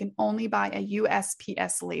label, they can only buy a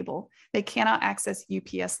USPS label. They cannot access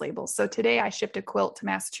UPS labels. So today I shipped a quilt to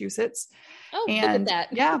Massachusetts. Oh, and look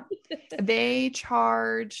at that. Yeah, they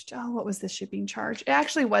charged, what was the shipping charge? It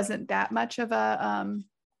actually wasn't that much of a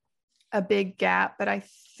big gap, but I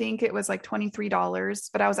think it was like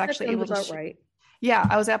 $23, but I was actually able to right. Yeah,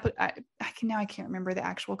 I was I can't remember the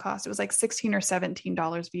actual cost. It was like $16 or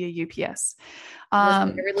 $17 via UPS.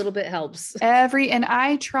 Every little bit helps. And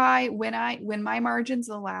I try when my margins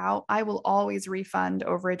allow, I will always refund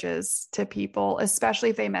overages to people,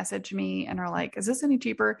 especially if they message me and are like, is this any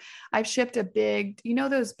cheaper? I've shipped a big,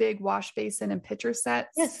 those big wash basin and pitcher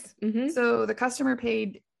sets. Yes. Mm-hmm. So the customer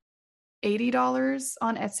paid $80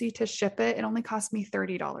 on Etsy to ship it. It only cost me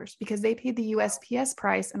 $30 because they paid the USPS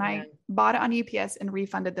price and I bought it on UPS and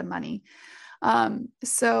refunded the money. And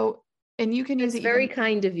you can use it. It's very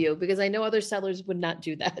kind of you because I know other sellers would not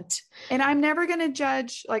do that. And I'm never going to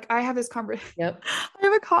judge. Like I have this conversation. Yep.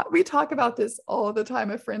 We talk about this all the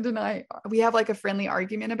time. A friend and I, we have like a friendly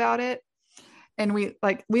argument about it. And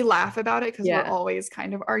we laugh about it because we're always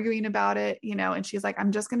kind of arguing about it, and she's like,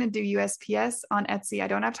 I'm just going to do USPS on Etsy. I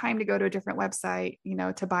don't have time to go to a different website,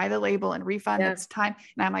 to buy the label and refund its time.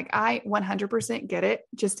 And I'm like, I 100% get it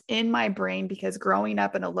just in my brain, because growing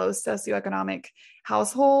up in a low socioeconomic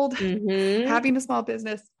household, having a small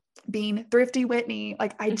business, being Thrifty Whitney,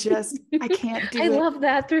 like I can't do it. I love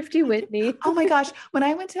that, Thrifty Whitney. Oh my gosh. When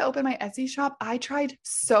I went to open my Etsy shop, I tried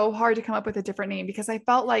so hard to come up with a different name because I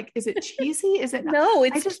felt like, is it cheesy? Is it not? No,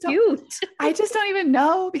 it's cute. I just don't even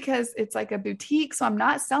know because it's like a boutique. So I'm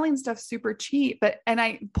not selling stuff super cheap, and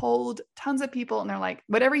I polled tons of people and they're like,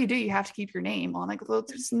 whatever you do, you have to keep your name. Well, I'm like, well,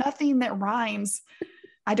 there's nothing that rhymes.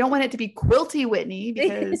 I don't want it to be Quilty Whitney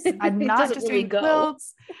because I'm not just doing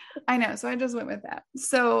quilts. I know. So I just went with that.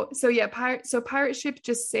 So yeah, Pirate Ship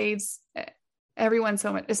just saves everyone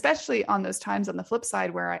so much, especially on those times on the flip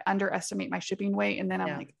side where I underestimate my shipping weight. And then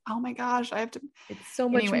I'm like, oh my gosh, I have to, it's so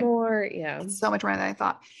much more. Yeah. It's so much more than I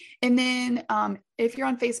thought. And then if you're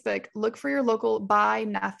on Facebook, look for your local Buy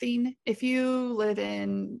Nothing. If you live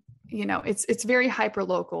in, it's very hyper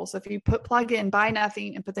local. So if you plug in Buy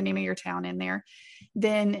Nothing and put the name of your town in there,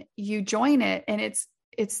 then you join it. And it's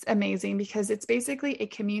amazing because it's basically a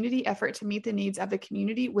community effort to meet the needs of the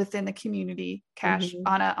community within the community cash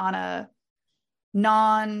on a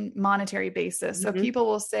non-monetary basis. So people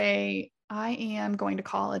will say, I am going to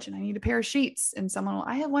college and I need a pair of sheets. And someone will,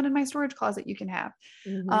 I have one in my storage closet you can have.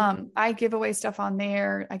 I give away stuff on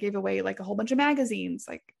there. I gave away like a whole bunch of magazines,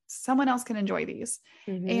 like someone else can enjoy these.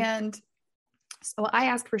 And so I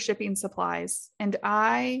ask for shipping supplies and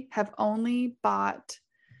I have only bought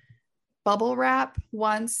bubble wrap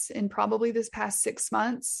once in probably this past 6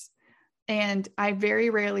 months. And I very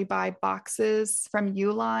rarely buy boxes from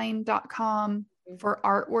uline.com for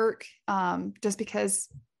artwork. Just because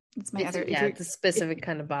it's my other, it's a specific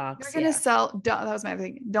kind of box. You're going to sell. That was my other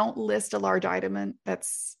thing. Don't list a large item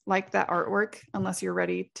that's like that artwork unless you're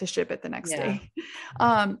ready to ship it the next day.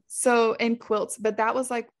 So in quilts, but that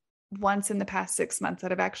was like once in the past 6 months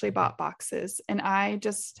that I've actually bought boxes. And I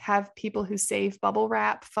just have people who save bubble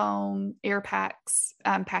wrap, foam, air packs,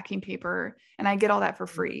 packing paper, and I get all that for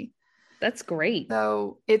free. That's great.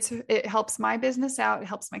 So it helps my business out. It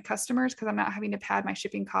helps my customers because I'm not having to pad my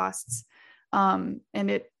shipping costs. And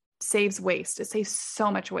it saves waste. It saves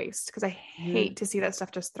so much waste because I hate to see that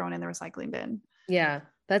stuff just thrown in the recycling bin. Yeah,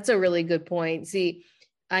 that's a really good point. See,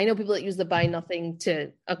 I know people that use the Buy Nothing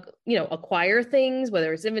to, acquire things,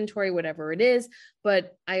 whether it's inventory, whatever it is.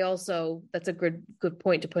 But I also, that's a good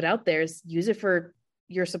point to put out there, is use it for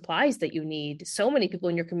your supplies that you need. So many people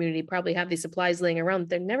in your community probably have these supplies laying around that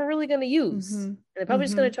they're never really going to use. And they're probably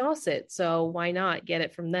just going to toss it. So why not get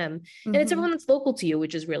it from them? And it's everyone that's local to you,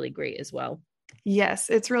 which is really great as well. Yes,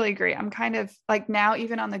 it's really great. I'm kind of like now,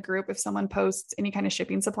 even on the group, if someone posts any kind of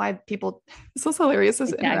shipping supply, people, this was hilarious,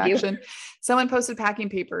 this interaction. Someone posted packing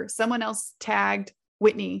paper. Someone else tagged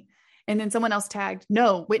Whitney. And then someone else tagged,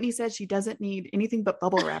 no, Whitney says she doesn't need anything but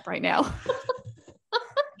bubble wrap right now.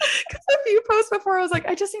 Because you post before. I was like,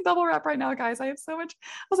 I just need bubble wrap right now, guys. I have so much.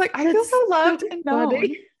 I was like, I feel so loved and known.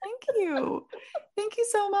 Thank you. Thank you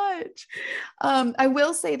so much. I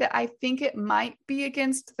will say that I think it might be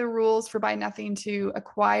against the rules for Buy Nothing to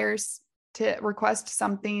to request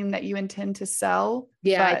something that you intend to sell.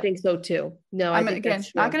 Yeah, I think so too. No, I think again,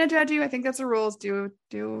 not going to judge you. I think that's the rules. Do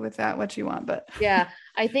with that what you want, but yeah,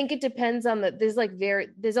 I think it depends on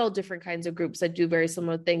there's all different kinds of groups that do very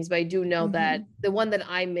similar things, but I do know that the one that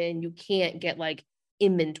I'm in, you can't get like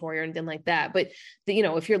inventory or anything like that. But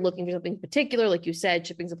if you're looking for something particular, like you said,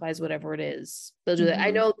 shipping supplies, whatever it is, they'll do that.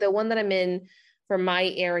 I know the one that I'm in for my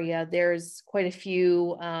area, there's quite a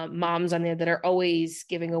few moms on there that are always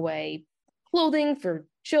giving away clothing for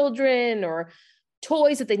children or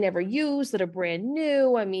toys that they never use that are brand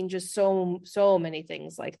new. I mean, just so many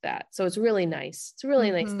things like that. So it's really nice. It's a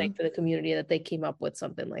really nice thing for the community that they came up with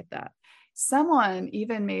something like that. Someone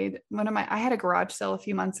even made I had a garage sale a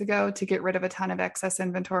few months ago to get rid of a ton of excess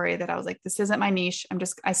inventory that I was like, this isn't my niche.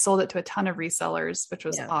 I sold it to a ton of resellers, which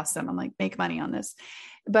was awesome. I'm like, make money on this.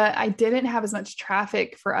 But I didn't have as much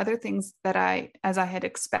traffic for other things as I had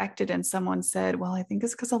expected. And someone said, well, I think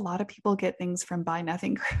it's because a lot of people get things from Buy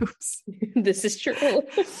Nothing groups. This is true.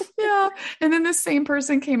 Yeah. And then the same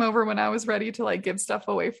person came over when I was ready to like give stuff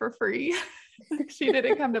away for free. She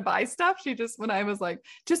didn't come to buy stuff. She just, when I was like,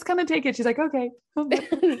 just come and take it. She's like, okay. Now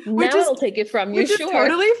I'll take it from you. Sure.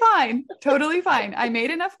 Totally fine. Totally fine. I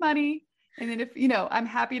made enough money. And then I'm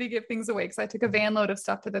happy to give things away because I took a van load of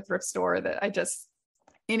stuff to the thrift store that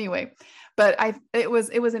anyway, but it was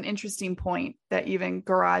an interesting point that even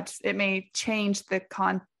garage, it may change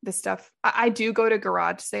the stuff. I do go to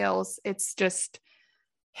garage sales. It's just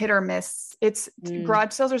hit or miss.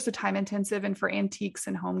 Garage sales are so time intensive, and for antiques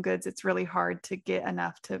and home goods, it's really hard to get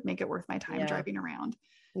enough to make it worth my time driving around.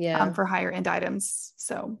 Yeah. For higher end items.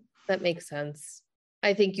 So that makes sense.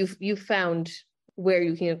 I think you found where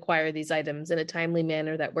you can acquire these items in a timely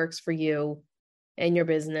manner that works for you and your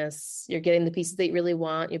business. You're getting the pieces that you really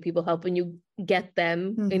want. You have people helping you get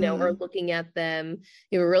them, or looking at them.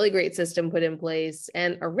 You have a really great system put in place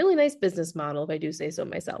and a really nice business model, if I do say so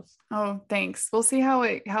myself. Oh, thanks. We'll see how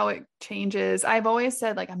it changes. I've always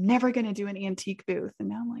said like, I'm never going to do an antique booth. And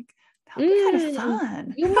now I'm like, that'll be kind of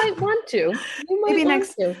fun. You might want to. Maybe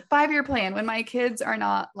next 5-year plan when my kids are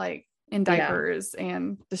not like in diapers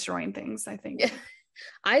and destroying things, I think.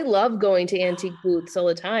 I love going to antique booths all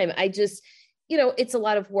the time. I just, it's a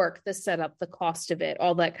lot of work, the setup, the cost of it,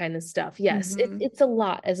 all that kind of stuff. Yes, it's a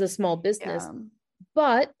lot as a small business,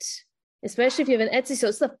 but especially if you have an Etsy store,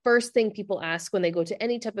 it's the first thing people ask when they go to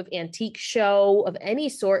any type of antique show of any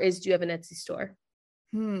sort is, do you have an Etsy store?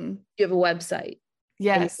 Do you have a website?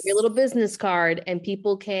 Yes. Your little business card, and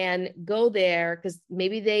people can go there because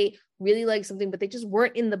maybe they really like something, but they just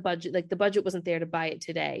weren't in the budget. Like the budget wasn't there to buy it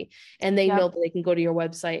today. And they know that they can go to your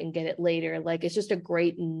website and get it later. Like, it's just a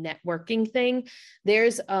great networking thing.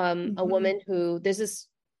 There's a woman there's this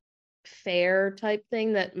fair type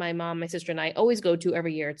thing that my mom, my sister, and I always go to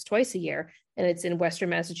every year. It's twice a year, and it's in Western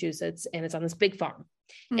Massachusetts, and it's on this big farm.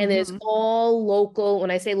 And there's all local.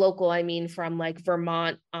 When I say local, I mean from like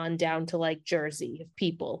Vermont on down to like Jersey,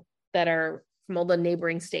 people that are from all the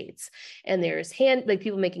neighboring states. And there's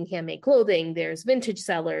people making handmade clothing. There's vintage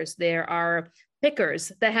sellers. There are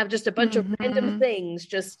pickers that have just a bunch of random things,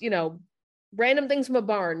 just, random things from a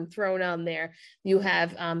barn thrown on there. You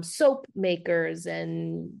have soap makers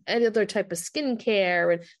and any other type of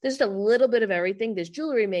skincare, and there's just a little bit of everything. There's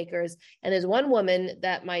jewelry makers, and there's one woman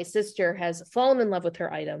that my sister has fallen in love with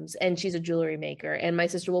her items, and she's a jewelry maker, and my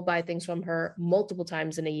sister will buy things from her multiple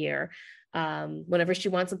times in a year whenever she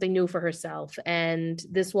wants something new for herself. And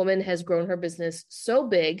this woman has grown her business so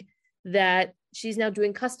big that she's now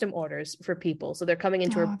doing custom orders for people. So they're coming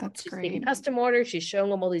into her, she's taking custom orders. She's showing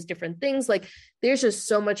them all these different things. Like, there's just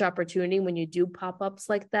so much opportunity when you do pop-ups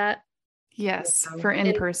like that. Yes. For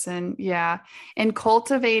in-person. Yeah. And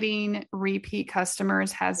cultivating repeat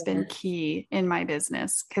customers has been key in my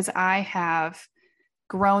business, because I have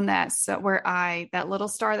grown that. So that little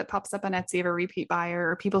star that pops up on Etsy of a repeat buyer,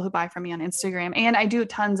 or people who buy from me on Instagram. And I do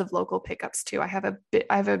tons of local pickups too. I have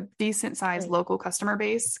a decent sized local customer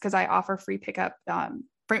base, because I offer free pickup,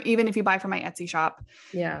 even if you buy from my Etsy shop.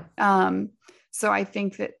 Yeah. So I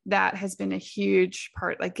think that has been a huge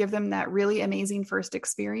part, like give them that really amazing first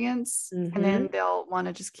experience, and then they'll want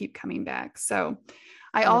to just keep coming back. So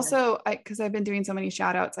I also, because I've been doing so many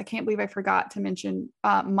shout outs, I can't believe I forgot to mention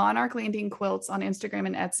Monarch Landing Quilts on Instagram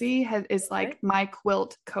and Etsy is like my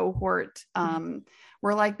quilt cohort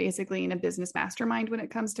we're like basically in a business mastermind when it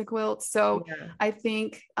comes to quilts. So I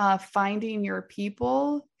think finding your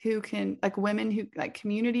people who can, like women who like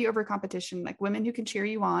community over competition, like women who can cheer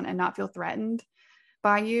you on and not feel threatened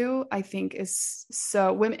by you, I think is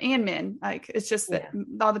so, women and men. Like, it's just that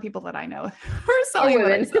all the people that I know who are selling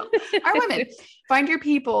what I sell are women. Find your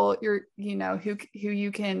people, who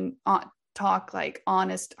you can talk like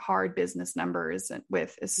honest, hard business numbers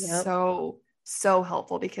with is so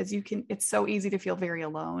helpful, because it's so easy to feel very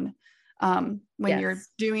alone when you're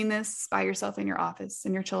doing this by yourself in your office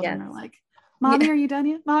and your children are like, Mommy, are you done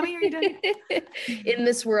yet? Mommy, are you done yet? In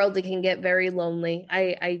this world, it can get very lonely.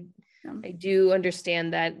 I do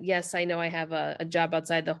understand that. Yes, I know I have a job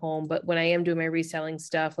outside the home, but when I am doing my reselling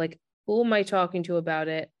stuff, like, who am I talking to about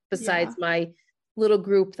it besides my little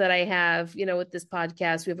group that I have, with this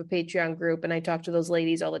podcast? We have a Patreon group, and I talk to those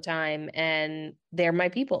ladies all the time, and they're my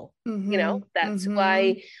people. That's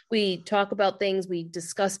why we talk about things. We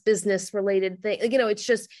discuss business related things.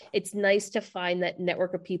 It's nice to find that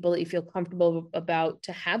network of people that you feel comfortable about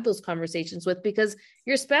to have those conversations with, because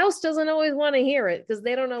your spouse doesn't always want to hear it because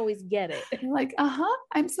they don't always get it. Like,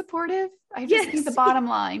 I'm supportive. I just need the bottom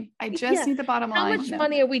line. I just need the bottom line. How much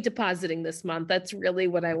money are we depositing this month? That's really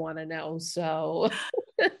what I want to know. So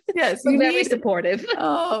yes, you're very supportive.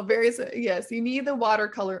 Oh, yes. You need the water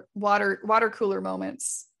cooler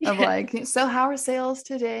moments of like, so how are sales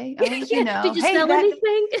today? Did you sell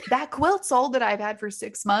anything? That quilt sold that I've had for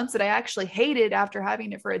 6 months that I actually hated after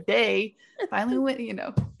having it for a day. Finally went,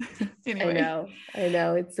 Anyway. I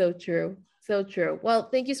know. It's so true. So true. Well,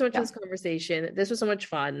 thank you so much for this conversation. This was so much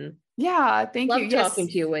fun. Yeah. Thank you. Love talking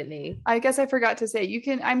to you, Whitney. I guess I forgot to say,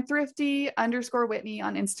 I'm thrifty_Whitney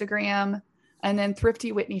on Instagram, and then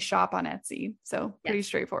Thrifty Whitney shop on Etsy. So pretty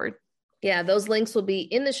straightforward. Yeah. Those links will be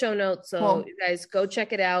in the show notes. So you guys go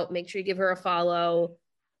check it out. Make sure you give her a follow.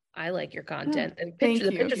 I like your content, and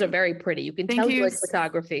the pictures are very pretty. You can tell you like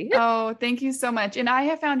photography. Oh, thank you so much. And I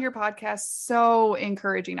have found your podcast so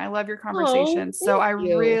encouraging. I love your conversations. So I've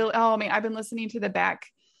been listening to the back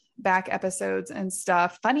episodes and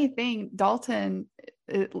stuff. Funny thing, Dalton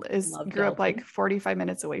grew up like 45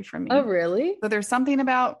 minutes away from me. Oh, really? So there's something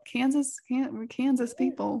about Kansas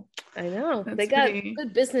people. I know. They got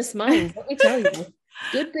good business minds. Let me tell you.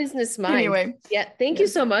 Good business mind. Anyway. Yeah. Thank you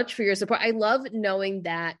so much for your support. I love knowing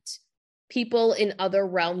that people in other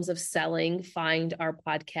realms of selling find our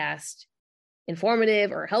podcast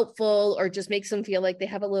informative or helpful, or just makes them feel like they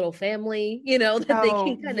have a little family, that they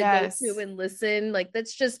can kind of go to and listen. Like,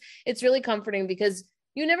 it's really comforting, because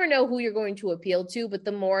you never know who you're going to appeal to, but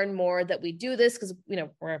the more and more that we do this, because,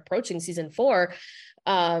 we're approaching season 4,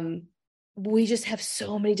 we just have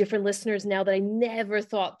so many different listeners now that I never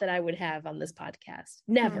thought that I would have on this podcast.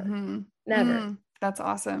 Never. That's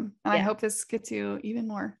awesome. And I hope this gets you even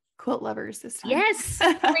more quilt lovers this time. Yes.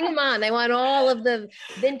 Bring them on. I want all of the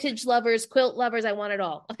vintage lovers, quilt lovers. I want it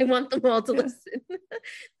all. I want them all to listen.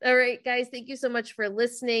 All right, guys. Thank you so much for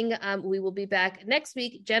listening. We will be back next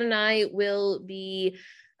week. Jen and I will be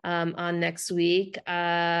on next week.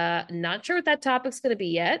 Not sure what that topic's going to be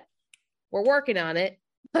yet. We're working on it.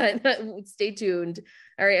 But stay tuned.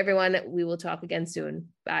 All right, everyone. We will talk again soon.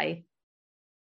 Bye.